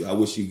can't do. I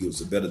wish he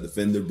was a better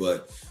defender,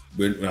 but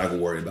we're not going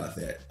to worry about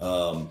that.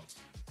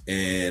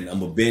 And I'm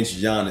going to bench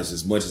Giannis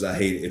as much as I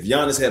hate it. If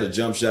Giannis had a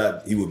jump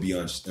shot, he would be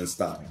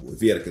unstoppable.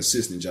 If he had a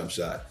consistent jump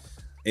shot.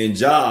 And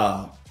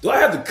Ja, do I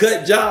have to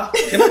cut Ja?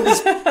 Can I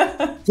just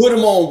put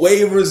him on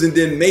waivers and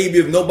then maybe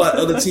if nobody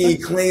other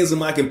team claims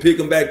him, I can pick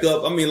him back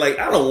up? I mean, like,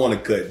 I don't want to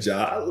cut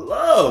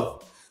Ja.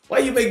 Why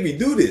you make me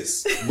do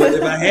this? But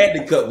if I had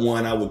to cut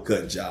one, I would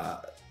cut Ja.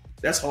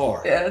 That's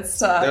hard. Yeah, it's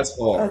tough. That's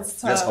hard.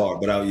 That's hard.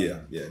 But yeah,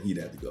 he'd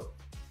have to go.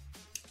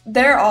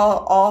 They're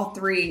all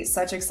 3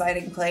 such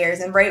exciting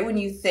players. And right when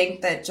you think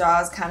that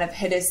Ja's kind of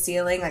hit his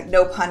ceiling, like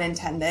no pun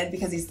intended,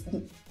 because he's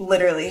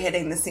literally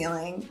hitting the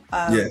ceiling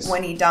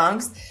when he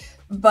dunks.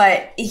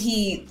 But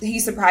he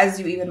surprises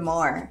you even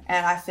more.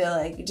 And I feel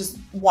like just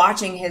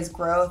watching his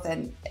growth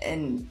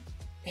and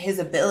his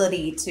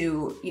ability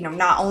to,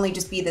 not only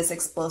just be this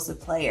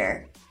explosive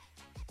player,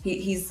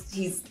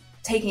 he's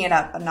taking it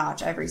up a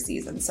notch every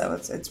season. So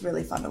it's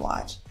really fun to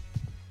watch.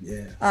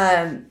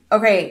 Yeah.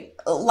 Okay.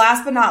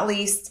 Last but not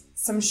least,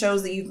 some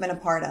shows that you've been a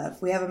part of.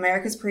 We have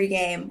America's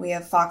Pregame, we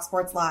have Fox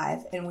Sports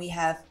Live, and we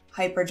have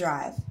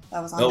Hyperdrive.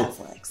 That was on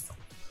Netflix.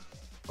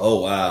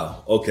 Oh,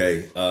 wow.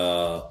 Okay.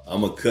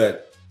 I'm going to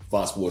cut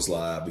Fox Sports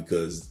Live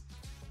because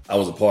I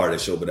was a part of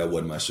that show, but that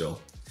wasn't my show.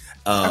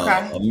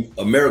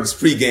 America's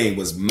Pregame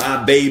was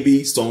my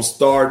baby. So I'm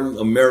starting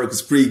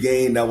America's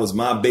Pregame. That was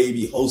my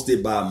baby,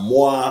 hosted by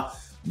moi,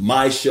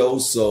 my show.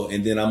 So,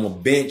 and then I'm going to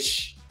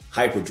bench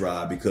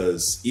Hyperdrive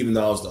because even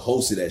though I was the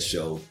host of that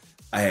show,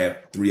 I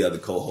had 3 other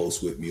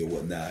co-hosts with me or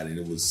whatnot. And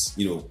it was,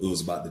 it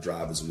was about the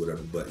drivers or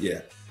whatever. But yeah,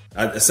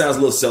 It sounds a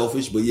little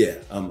selfish, but yeah,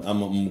 I'm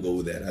gonna go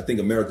with that. I think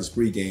America's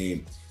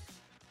pregame.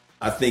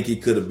 I think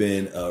it could have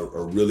been a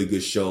really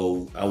good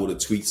show. I would have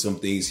tweaked some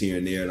things here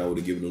and there, and I would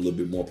have given a little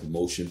bit more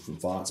promotion from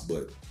Fox.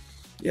 But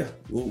yeah,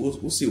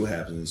 we'll see what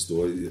happens in the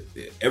story.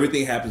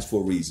 Everything happens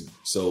for a reason.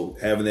 So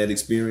having that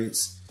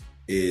experience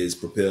is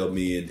propelled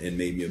me and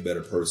made me a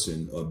better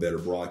person, a better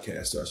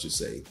broadcaster, I should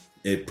say.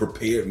 It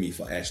prepared me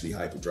for actually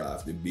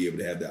Hyperdrive, to be able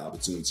to have the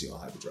opportunity on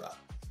Hyperdrive.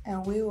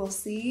 And we will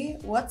see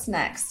what's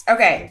next.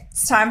 Okay,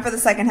 it's time for the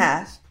second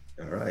half.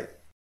 All right.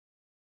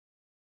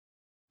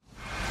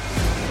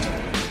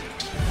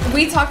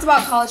 We talked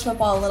about college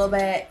football a little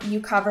bit. You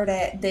covered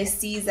it this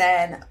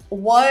season.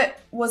 What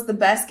was the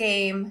best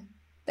game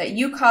that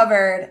you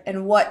covered,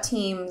 and what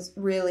teams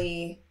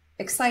really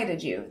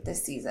excited you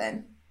this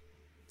season?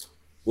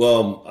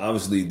 Well,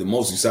 obviously, the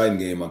most exciting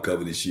game I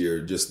covered this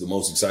year, just the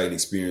most exciting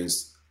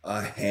experience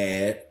I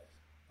had,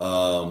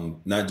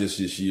 not just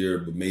this year,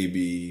 but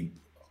maybe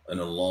in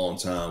a long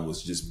time,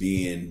 was just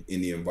being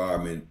in the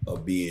environment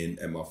of being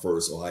at my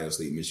first Ohio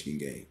State-Michigan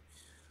game.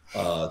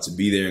 To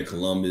be there in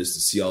Columbus, to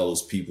see all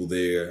those people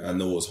there. I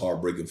know it was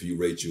heartbreaking for you,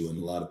 Rachel, and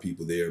a lot of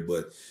people there,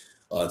 but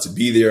to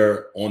be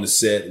there on the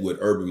set with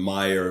Urban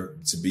Meyer,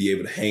 to be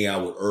able to hang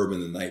out with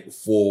Urban the night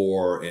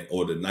before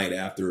or the night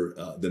after,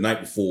 the night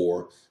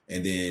before,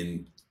 and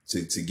then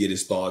to get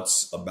his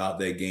thoughts about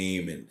that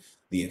game and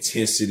the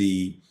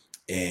intensity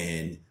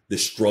and the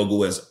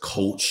struggle as a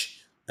coach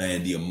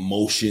and the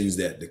emotions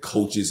that the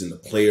coaches and the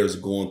players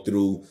are going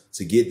through,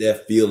 to get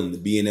that feeling, to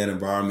be in that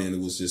environment, it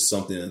was just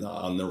something that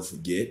I'll never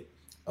forget.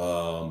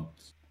 Who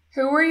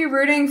were you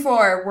rooting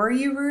for? Were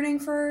you rooting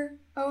for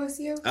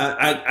OSU?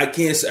 I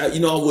can't say,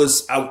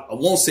 I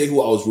won't say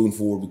who I was rooting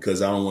for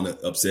because I don't want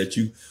to upset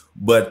you,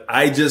 but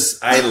I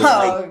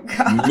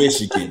like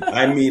Michigan.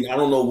 I mean, I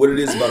don't know what it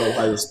is about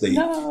Ohio State.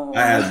 No.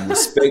 I have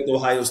respect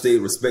Ohio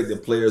State, respect the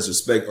players,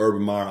 respect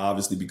Urban Meyer,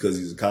 obviously, because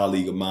he's a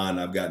colleague of mine.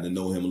 I've gotten to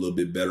know him a little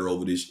bit better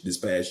over this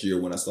past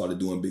year when I started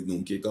doing Big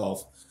Noon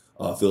Kickoff,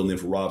 filling in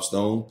for Rob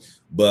Stone.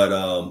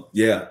 But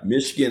yeah,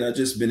 Michigan, I've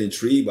just been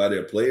intrigued by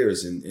their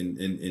players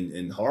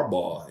and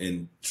Harbaugh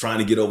and trying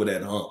to get over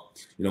that hump.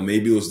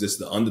 Maybe it was just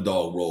the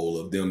underdog role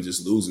of them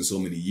just losing so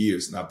many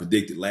years. And I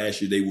predicted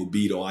last year they would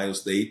beat Ohio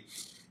State.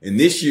 And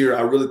this year,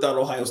 I really thought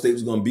Ohio State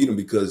was going to beat them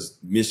because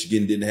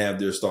Michigan didn't have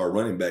their star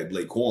running back,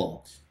 Blake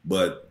Corum.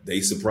 But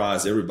they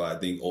surprised everybody. I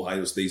think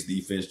Ohio State's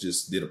defense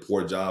just did a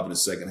poor job in the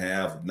second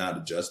half of not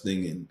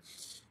adjusting. And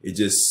it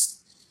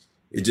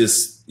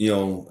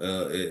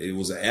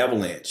was an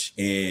avalanche.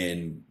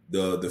 And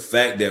the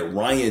fact that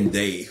Ryan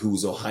Day,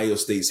 who's Ohio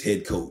State's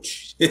head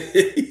coach,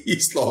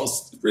 he's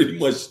lost pretty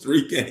much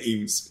 3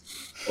 games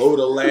over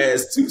the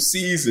last 2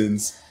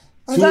 seasons.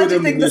 I'm glad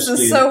you think this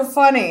is so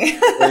funny.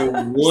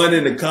 And 1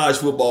 in the college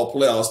football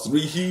playoffs, 3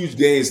 huge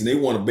games, and they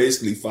want to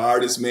basically fire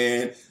this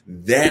man.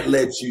 That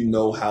lets you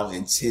know how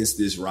intense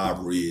this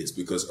rivalry is,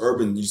 because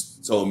Urban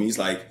told me, he's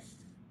like,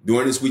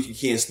 during this week, you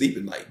can't sleep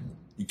at night.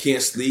 You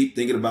can't sleep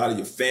thinking about it.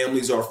 Your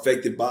families are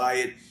affected by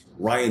it.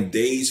 Ryan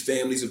Day's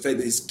family's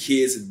affected. His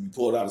kids have been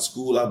pulled out of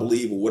school, I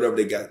believe, or whatever.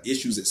 They got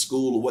issues at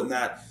school or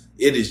whatnot.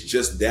 It is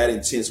just that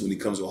intense when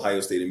it comes to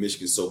Ohio State and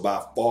Michigan. So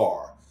by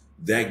far,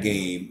 that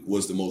game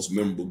was the most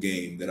memorable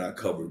game that I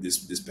covered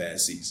this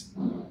past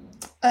season.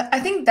 I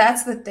think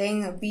that's the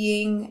thing of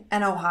being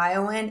an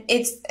Ohioan.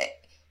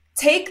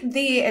 Take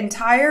the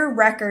entire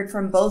record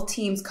from both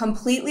teams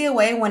completely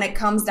away when it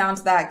comes down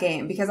to that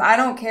game, because I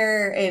don't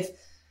care if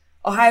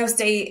Ohio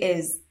State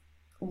is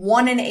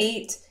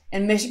 1-8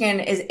 and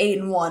Michigan is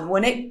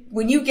 8-1.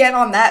 When you get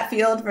on that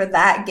field for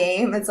that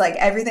game, it's like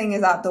everything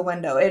is out the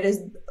window. It is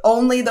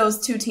only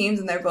those 2 teams,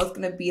 and they're both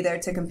going to be there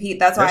to compete.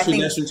 That's why I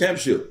think national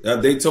championship.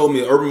 They told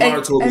me, Urban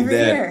Meyer told me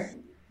that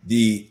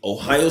the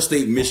Ohio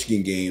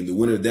State-Michigan game, the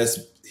winner,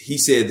 he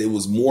said it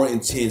was more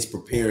intense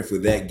preparing for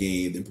that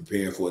game than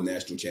preparing for a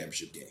national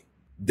championship game.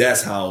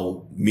 That's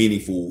how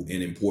meaningful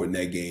and important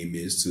that game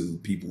is to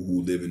people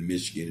who live in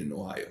Michigan and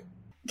Ohio.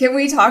 Can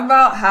we talk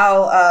about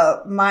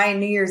how my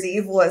New Year's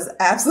Eve was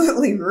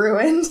absolutely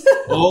ruined?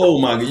 Oh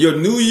my God, your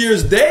New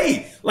Year's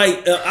Day.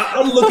 Like,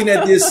 I'm looking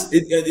at this.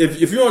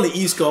 If you're on the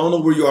East Coast, I don't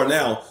know where you are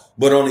now,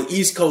 but on the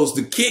East Coast,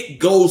 the kick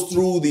goes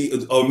through he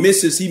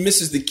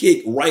misses the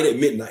kick right at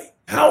midnight.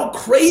 How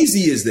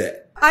crazy is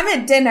that? I'm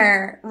at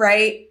dinner,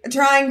 right?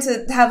 Trying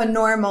to have a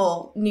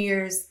normal New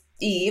Year's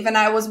Eve. And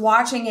I was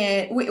watching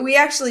it. We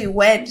actually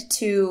went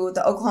to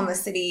the Oklahoma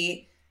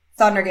City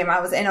Thunder game. I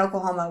was in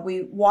Oklahoma.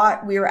 We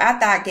were at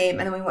that game,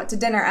 and then we went to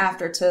dinner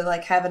after to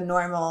like have a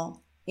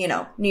normal,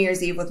 New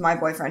Year's Eve with my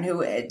boyfriend,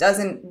 who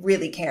doesn't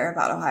really care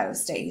about Ohio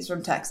State. He's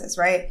from Texas,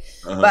 right?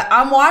 Uh-huh. But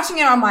I'm watching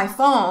it on my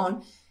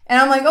phone, and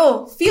I'm like,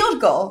 oh, field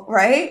goal,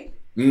 right?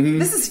 Mm-hmm.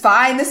 This is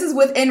fine. This is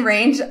within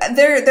range.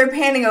 They're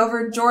panning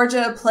over.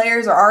 Georgia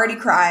players are already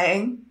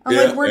crying. I'm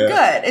like, we're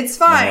good. It's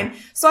fine. Uh-huh.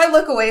 So I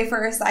look away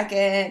for a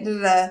second,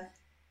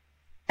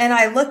 and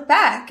I look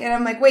back, and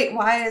I'm like, wait,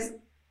 why is...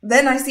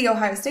 Then I see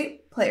Ohio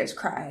State players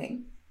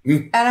crying.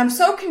 And I'm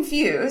so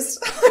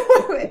confused.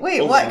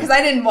 Wait, Oh what? my. Because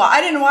I didn't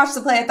watch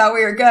the play. I thought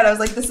we were good. I was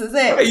like, this is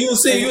it. Right, you were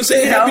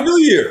saying Happy New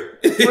Year.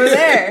 We're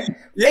there.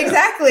 Yeah.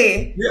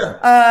 Exactly.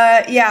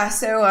 Yeah. Yeah.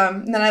 So,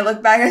 and then I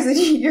looked back. I said,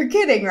 "You're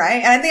kidding,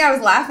 right?" And I think I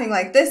was laughing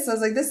like this. I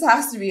was like, "This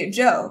has to be a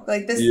joke.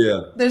 Like this.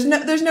 Yeah. There's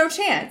no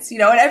chance, you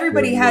know." And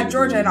everybody had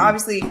Georgia, and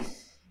obviously,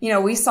 you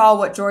know, we saw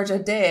what Georgia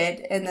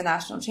did in the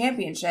national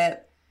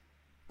championship.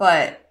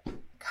 But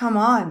come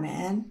on,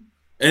 man.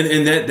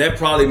 And that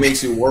probably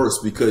makes it worse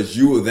because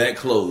you were that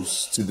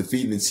close to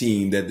defeating the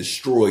team that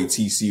destroyed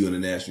TCU in the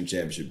national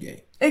championship game.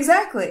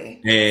 Exactly.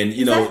 And,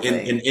 you know,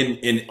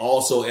 and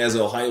also as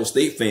an Ohio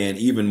State fan,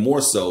 even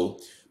more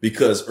so,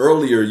 because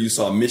earlier you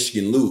saw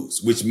Michigan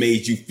lose, which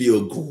made you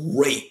feel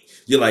great.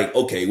 You're like,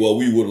 okay, well,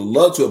 we would have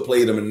loved to have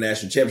played them in the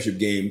national championship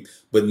game,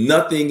 but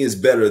nothing is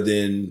better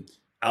than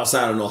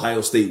outside of an Ohio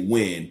State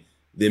win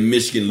than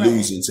Michigan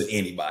losing to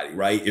anybody,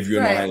 right? If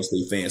you're an Ohio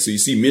State fan. So you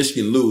see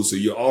Michigan lose, so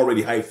you're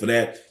already hyped for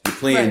that. You're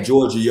playing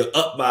Georgia. You're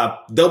up by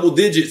double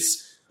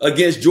digits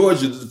against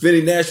Georgia, the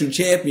defending national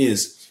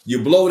champions.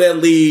 You blow that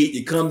lead.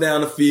 You come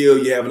down the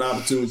field. You have an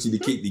opportunity to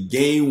kick the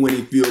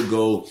game-winning field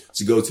goal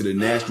to go to the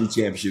national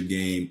championship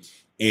game,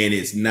 and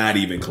it's not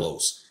even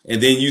close.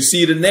 And then you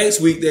see the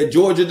next week that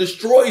Georgia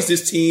destroys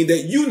this team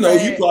that you know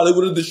you probably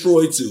would have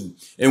destroyed too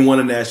and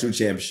won a national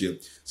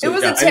championship. So it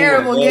was a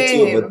terrible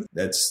game. But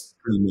that's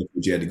pretty much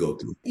what you had to go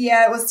through.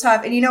 Yeah, it was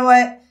tough. And you know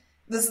what?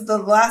 This is the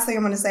last thing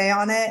I'm going to say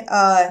on it.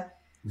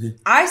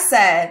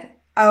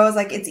 I was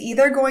like, it's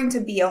either going to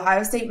be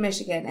Ohio State,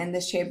 Michigan in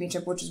this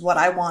championship, which is what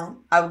I want.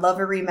 I would love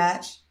a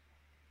rematch.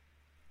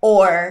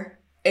 Or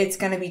it's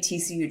going to be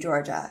TCU,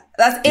 Georgia.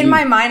 That's in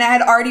my mind. I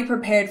had already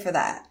prepared for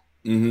that.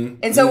 Mm-hmm.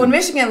 And so when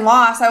Michigan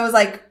lost, I was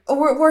like,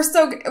 we'll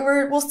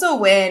still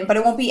win, but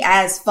it won't be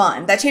as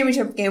fun. That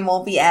championship game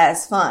won't be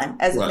as fun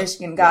as if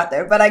Michigan got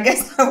there. But I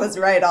guess I was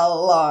right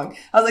all along.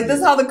 I was like, this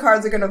is how the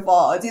cards are going to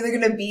fall. It's either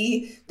going to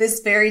be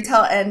this fairy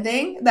tale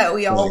ending that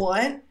we all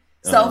want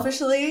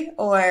selfishly,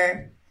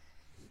 or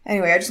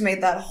anyway, I just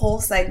made that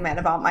whole segment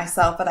about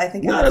myself, but I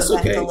think I that's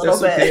okay. a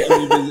little bit. I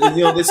mean,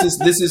 you know, this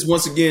is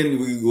once again,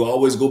 we will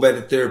always go back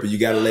to therapy. You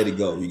got to let it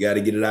go. You got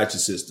to get it out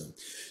your system.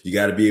 You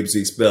got to be able to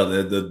expel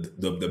it.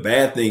 The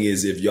bad thing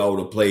is if y'all would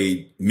have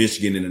played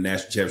Michigan in the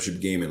national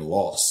championship game and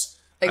lost,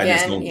 I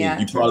just don't think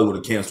you probably would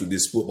have canceled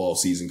this football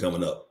season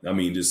coming up. I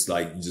mean, just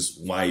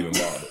why even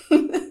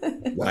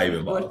bother? Why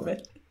even bother?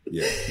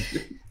 Yeah.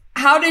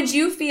 How did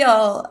you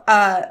feel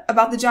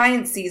about the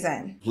Giants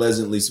season?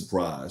 Pleasantly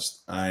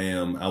surprised. I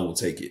will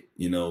take it.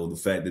 You know, the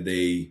fact that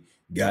they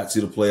got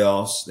to the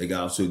playoffs, they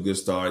got off to a good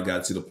start,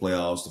 got to the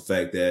playoffs. The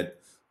fact that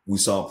we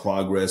saw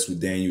progress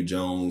with Daniel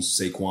Jones,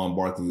 Saquon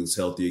Barkley was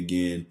healthy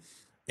again,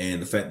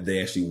 and the fact that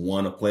they actually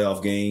won a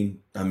playoff game.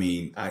 I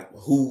mean,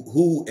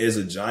 who as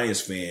a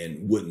Giants fan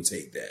wouldn't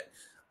take that?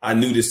 I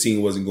knew this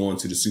team wasn't going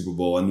to the Super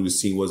Bowl. I knew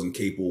this team wasn't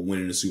capable of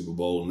winning the Super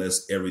Bowl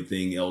unless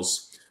everything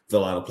else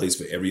fell out of place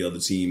for every other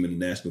team in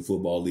the National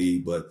Football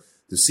League. But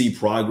to see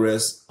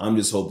progress, I'm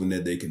just hoping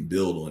that they can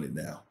build on it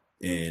now.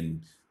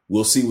 And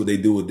we'll see what they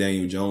do with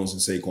Daniel Jones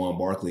and Saquon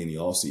Barkley in the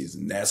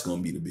offseason. That's going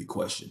to be the big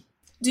question.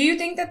 Do you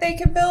think that they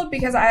can build?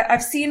 Because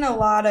I've seen a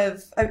lot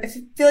of, I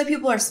feel like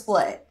people are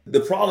split. The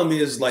problem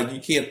is like you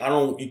can't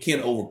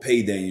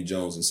overpay Daniel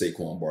Jones and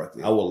Saquon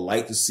Barkley. I would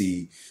like to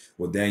see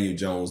what Daniel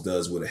Jones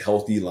does with a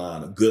healthy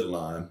line, a good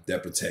line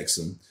that protects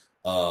him,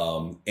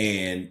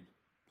 and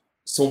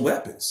some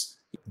weapons.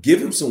 Give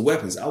him some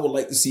weapons. I would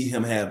like to see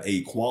him have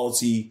a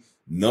quality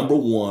number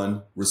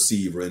one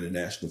receiver in the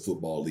National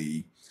Football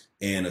League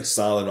and a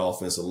solid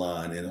offensive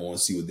line, and I want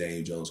to see what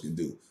Daniel Jones can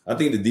do. I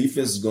think the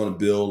defense is going to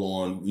build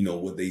on, you know,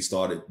 what they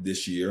started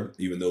this year,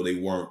 even though they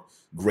weren't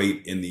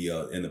great in the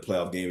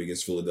playoff game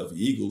against Philadelphia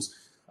Eagles.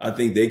 I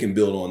think they can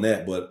build on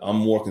that, but I'm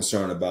more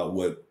concerned about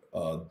what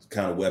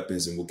kind of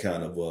weapons and what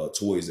kind of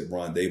toys that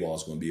Brian Daboll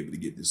is going to be able to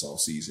get this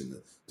offseason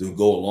to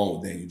go along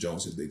with Daniel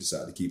Jones if they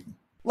decide to keep him.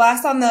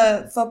 Last on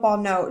the football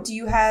note, do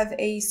you have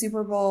a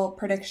Super Bowl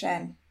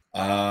prediction?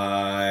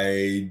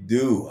 I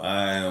do.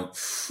 All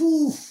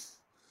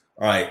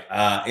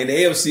right. In the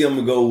AFC, I'm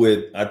going to go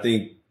with, I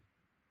think,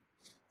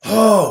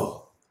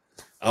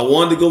 I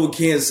wanted to go with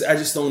Kansas. I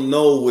just don't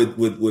know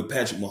with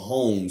Patrick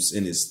Mahomes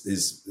and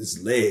his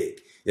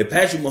leg. If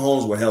Patrick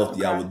Mahomes were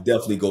healthy, I would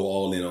definitely go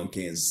all in on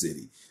Kansas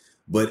City.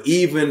 But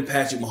even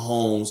Patrick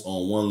Mahomes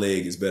on one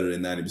leg is better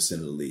than 90%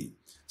 of the league.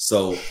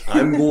 So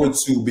I'm going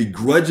to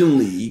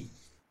begrudgingly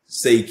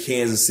say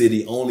Kansas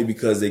City only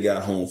because they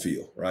got home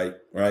field, right?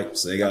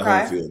 So they got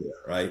home field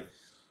there, right?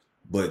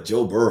 But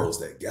Joe Burrow's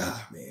that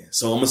guy, man.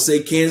 So I'm going to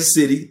say Kansas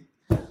City.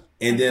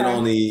 And then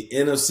on the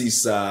NFC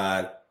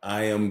side,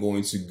 I am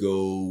going to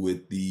go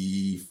with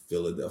the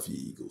Philadelphia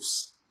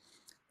Eagles.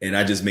 And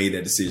I just made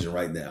that decision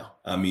right now.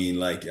 I mean,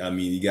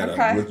 you got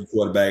a rookie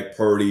quarterback,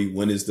 Purdy.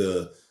 When is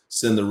the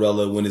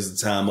Cinderella? When is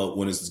the time up?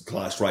 When is the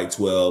clock strike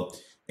 12?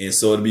 And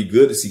so it'd be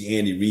good to see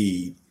Andy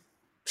Reid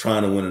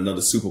trying to win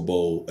another Super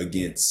Bowl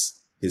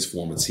against his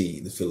former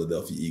team, the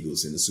Philadelphia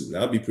Eagles, in the Super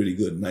Bowl. That would be pretty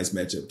good. Nice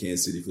matchup,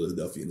 Kansas City,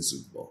 Philadelphia in the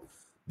Super Bowl.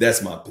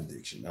 That's my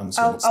prediction.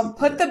 I'll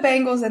put the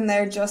Bengals in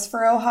there just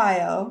for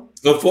Ohio.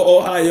 But for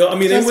Ohio, I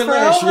mean, just they went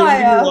last year,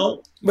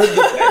 but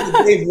the fact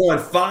that they've won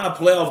 5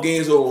 playoff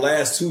games over the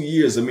last 2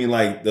 years, I mean,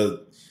 like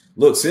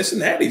look,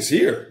 Cincinnati's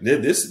here.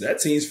 That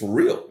team's for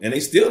real, and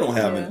they still don't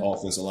have an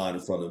offensive line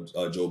in front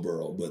of Joe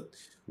Burrow. But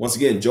once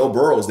again, Joe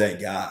Burrow's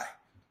that guy.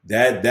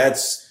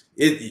 That's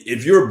it.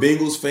 If you're a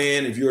Bengals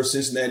fan, if you're a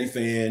Cincinnati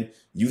fan,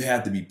 you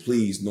have to be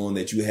pleased knowing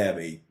that you have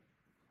a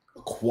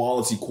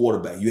quality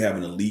quarterback. You have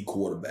an elite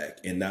quarterback,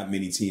 and not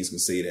many teams can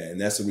say that.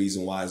 And that's the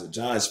reason why, as a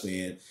Giants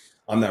fan,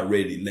 I'm not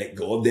ready to let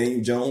go of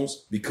Daniel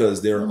Jones,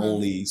 because there are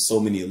only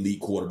so many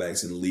elite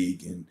quarterbacks in the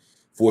league. And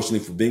fortunately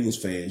for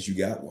Bengals fans, you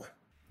got one.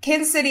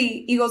 Kansas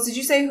City Eagles, did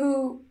you say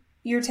who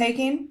you're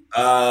taking?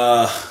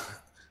 And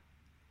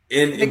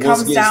it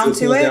comes down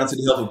to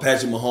the help of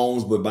Patrick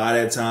Mahomes, but by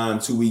that time,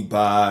 2-week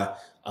bye,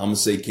 I'm going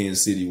to say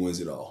Kansas City wins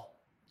it all.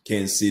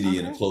 Kansas City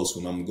in a close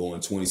one. I'm going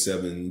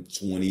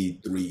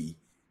 27-23,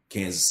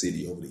 Kansas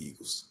City over the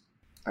Eagles.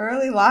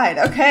 Early line.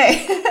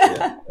 Okay.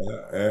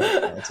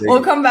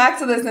 We'll come back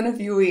to this in a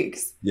few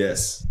weeks.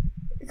 Yes.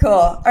 Cool.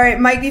 All right,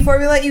 Mike, before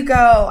we let you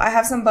go, I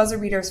have some buzzer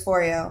beaters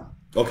for you.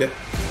 Okay.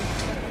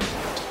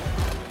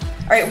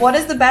 All right, what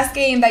is the best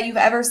game that you've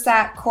ever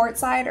sat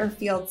courtside or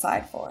field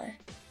side for?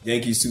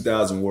 Yankees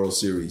 2000 World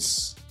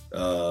Series,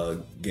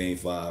 Game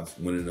 5,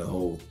 winning the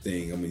whole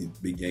thing. I'm a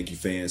big Yankee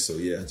fan, so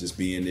yeah, just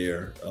being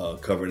there,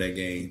 covering that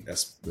game,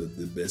 that's the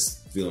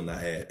best feeling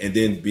I had. And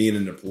then being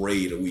in the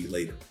parade a week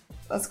later.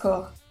 That's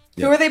cool.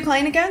 Yep. Who were they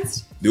playing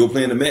against? They were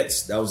playing the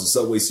Mets. That was the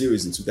Subway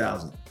Series in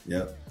 2000.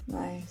 Yep.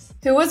 Nice.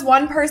 Who was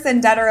one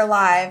person, dead or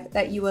alive,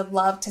 that you would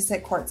love to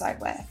sit courtside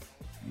with?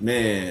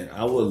 Man,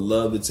 I would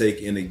love to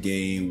take in a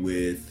game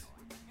with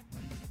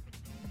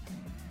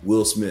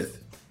Will Smith.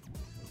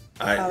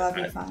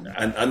 That'd be fun.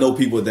 I know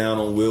people are down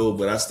on Will,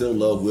 but I still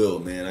love Will,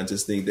 man. I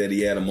just think that he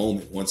had a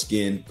moment. Once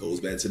again, goes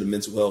back to the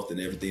mental health and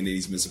everything that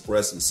he's been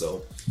suppressing.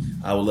 So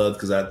I would love,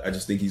 because I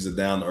just think he's a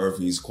down to earth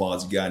and he's a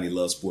quality guy and he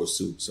loves sports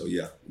too. So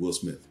yeah, Will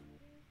Smith.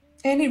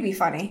 And he'd be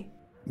funny.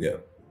 Yeah,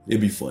 it'd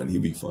be fun.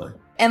 He'd be fun.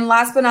 And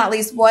last but not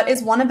least, what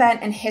is one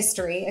event in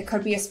history, it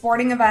could be a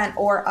sporting event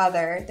or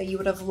other, that you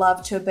would have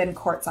loved to have been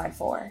courtside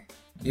for?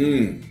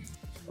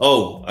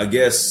 Oh, I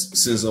guess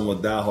since I'm a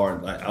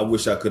diehard, I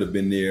wish I could have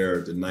been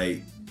there the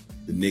night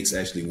the Knicks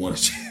actually won a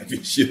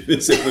championship.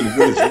 Except when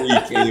Willis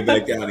Reed came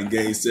back out in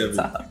Game 7.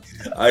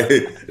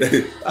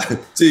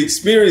 To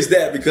experience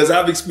that, because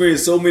I've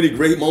experienced so many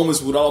great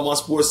moments with all my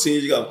sports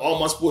teams. You got all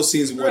my sports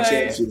teams won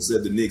championships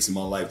at the Knicks in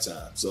my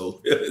lifetime.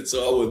 So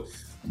I would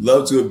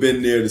love to have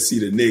been there to see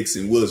the Knicks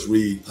and Willis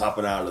Reed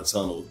hopping out of the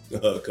tunnel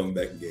coming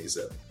back in Game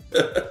 7.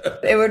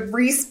 It would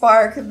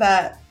re-spark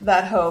that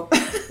hope.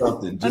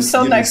 Something.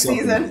 Until next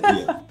season.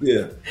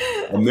 Yeah.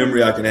 A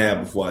memory I can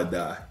have before I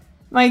die.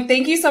 Mike,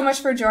 thank you so much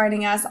for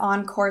joining us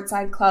on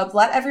Courtside Club.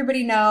 Let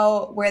everybody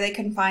know where they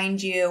can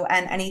find you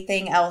and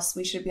anything else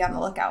we should be on the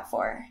lookout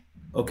for.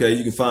 Okay,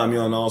 you can find me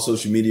on all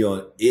social media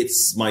on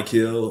It's Mike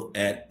Hill,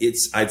 at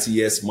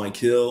ITS Mike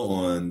Hill,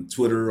 on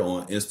Twitter,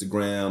 on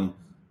Instagram,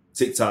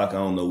 TikTok. I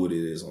don't know what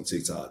it is on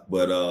TikTok,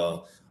 but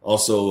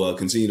also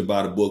continue to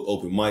buy the book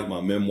Open Mic, my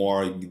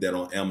memoir. You can get that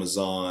on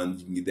Amazon.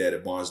 You can get that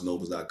at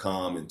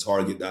BarnesandNobles.com and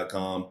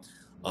Target.com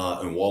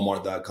and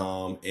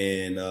Walmart.com.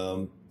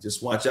 And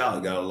just watch out.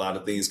 I got a lot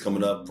of things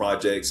coming up,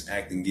 projects,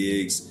 acting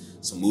gigs,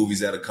 some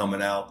movies that are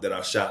coming out that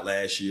I shot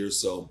last year.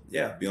 So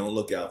yeah, be on the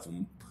lookout for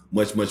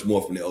much, much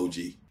more from the OG.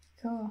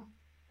 Cool.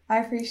 I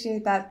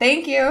appreciate that.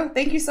 Thank you.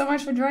 Thank you so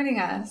much for joining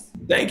us.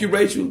 Thank you,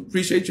 Rachel.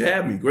 Appreciate you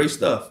having me. Great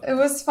stuff. It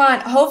was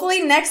fun.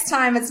 Hopefully next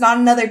time it's not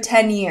another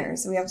 10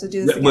 years. We have to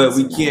do this again. Well,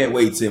 we can't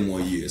wait 10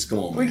 more years. Come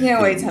on, man. We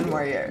can't wait 10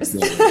 more years.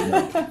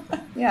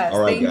 Yes,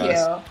 all right, thank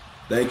guys. you.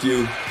 Thank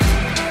you.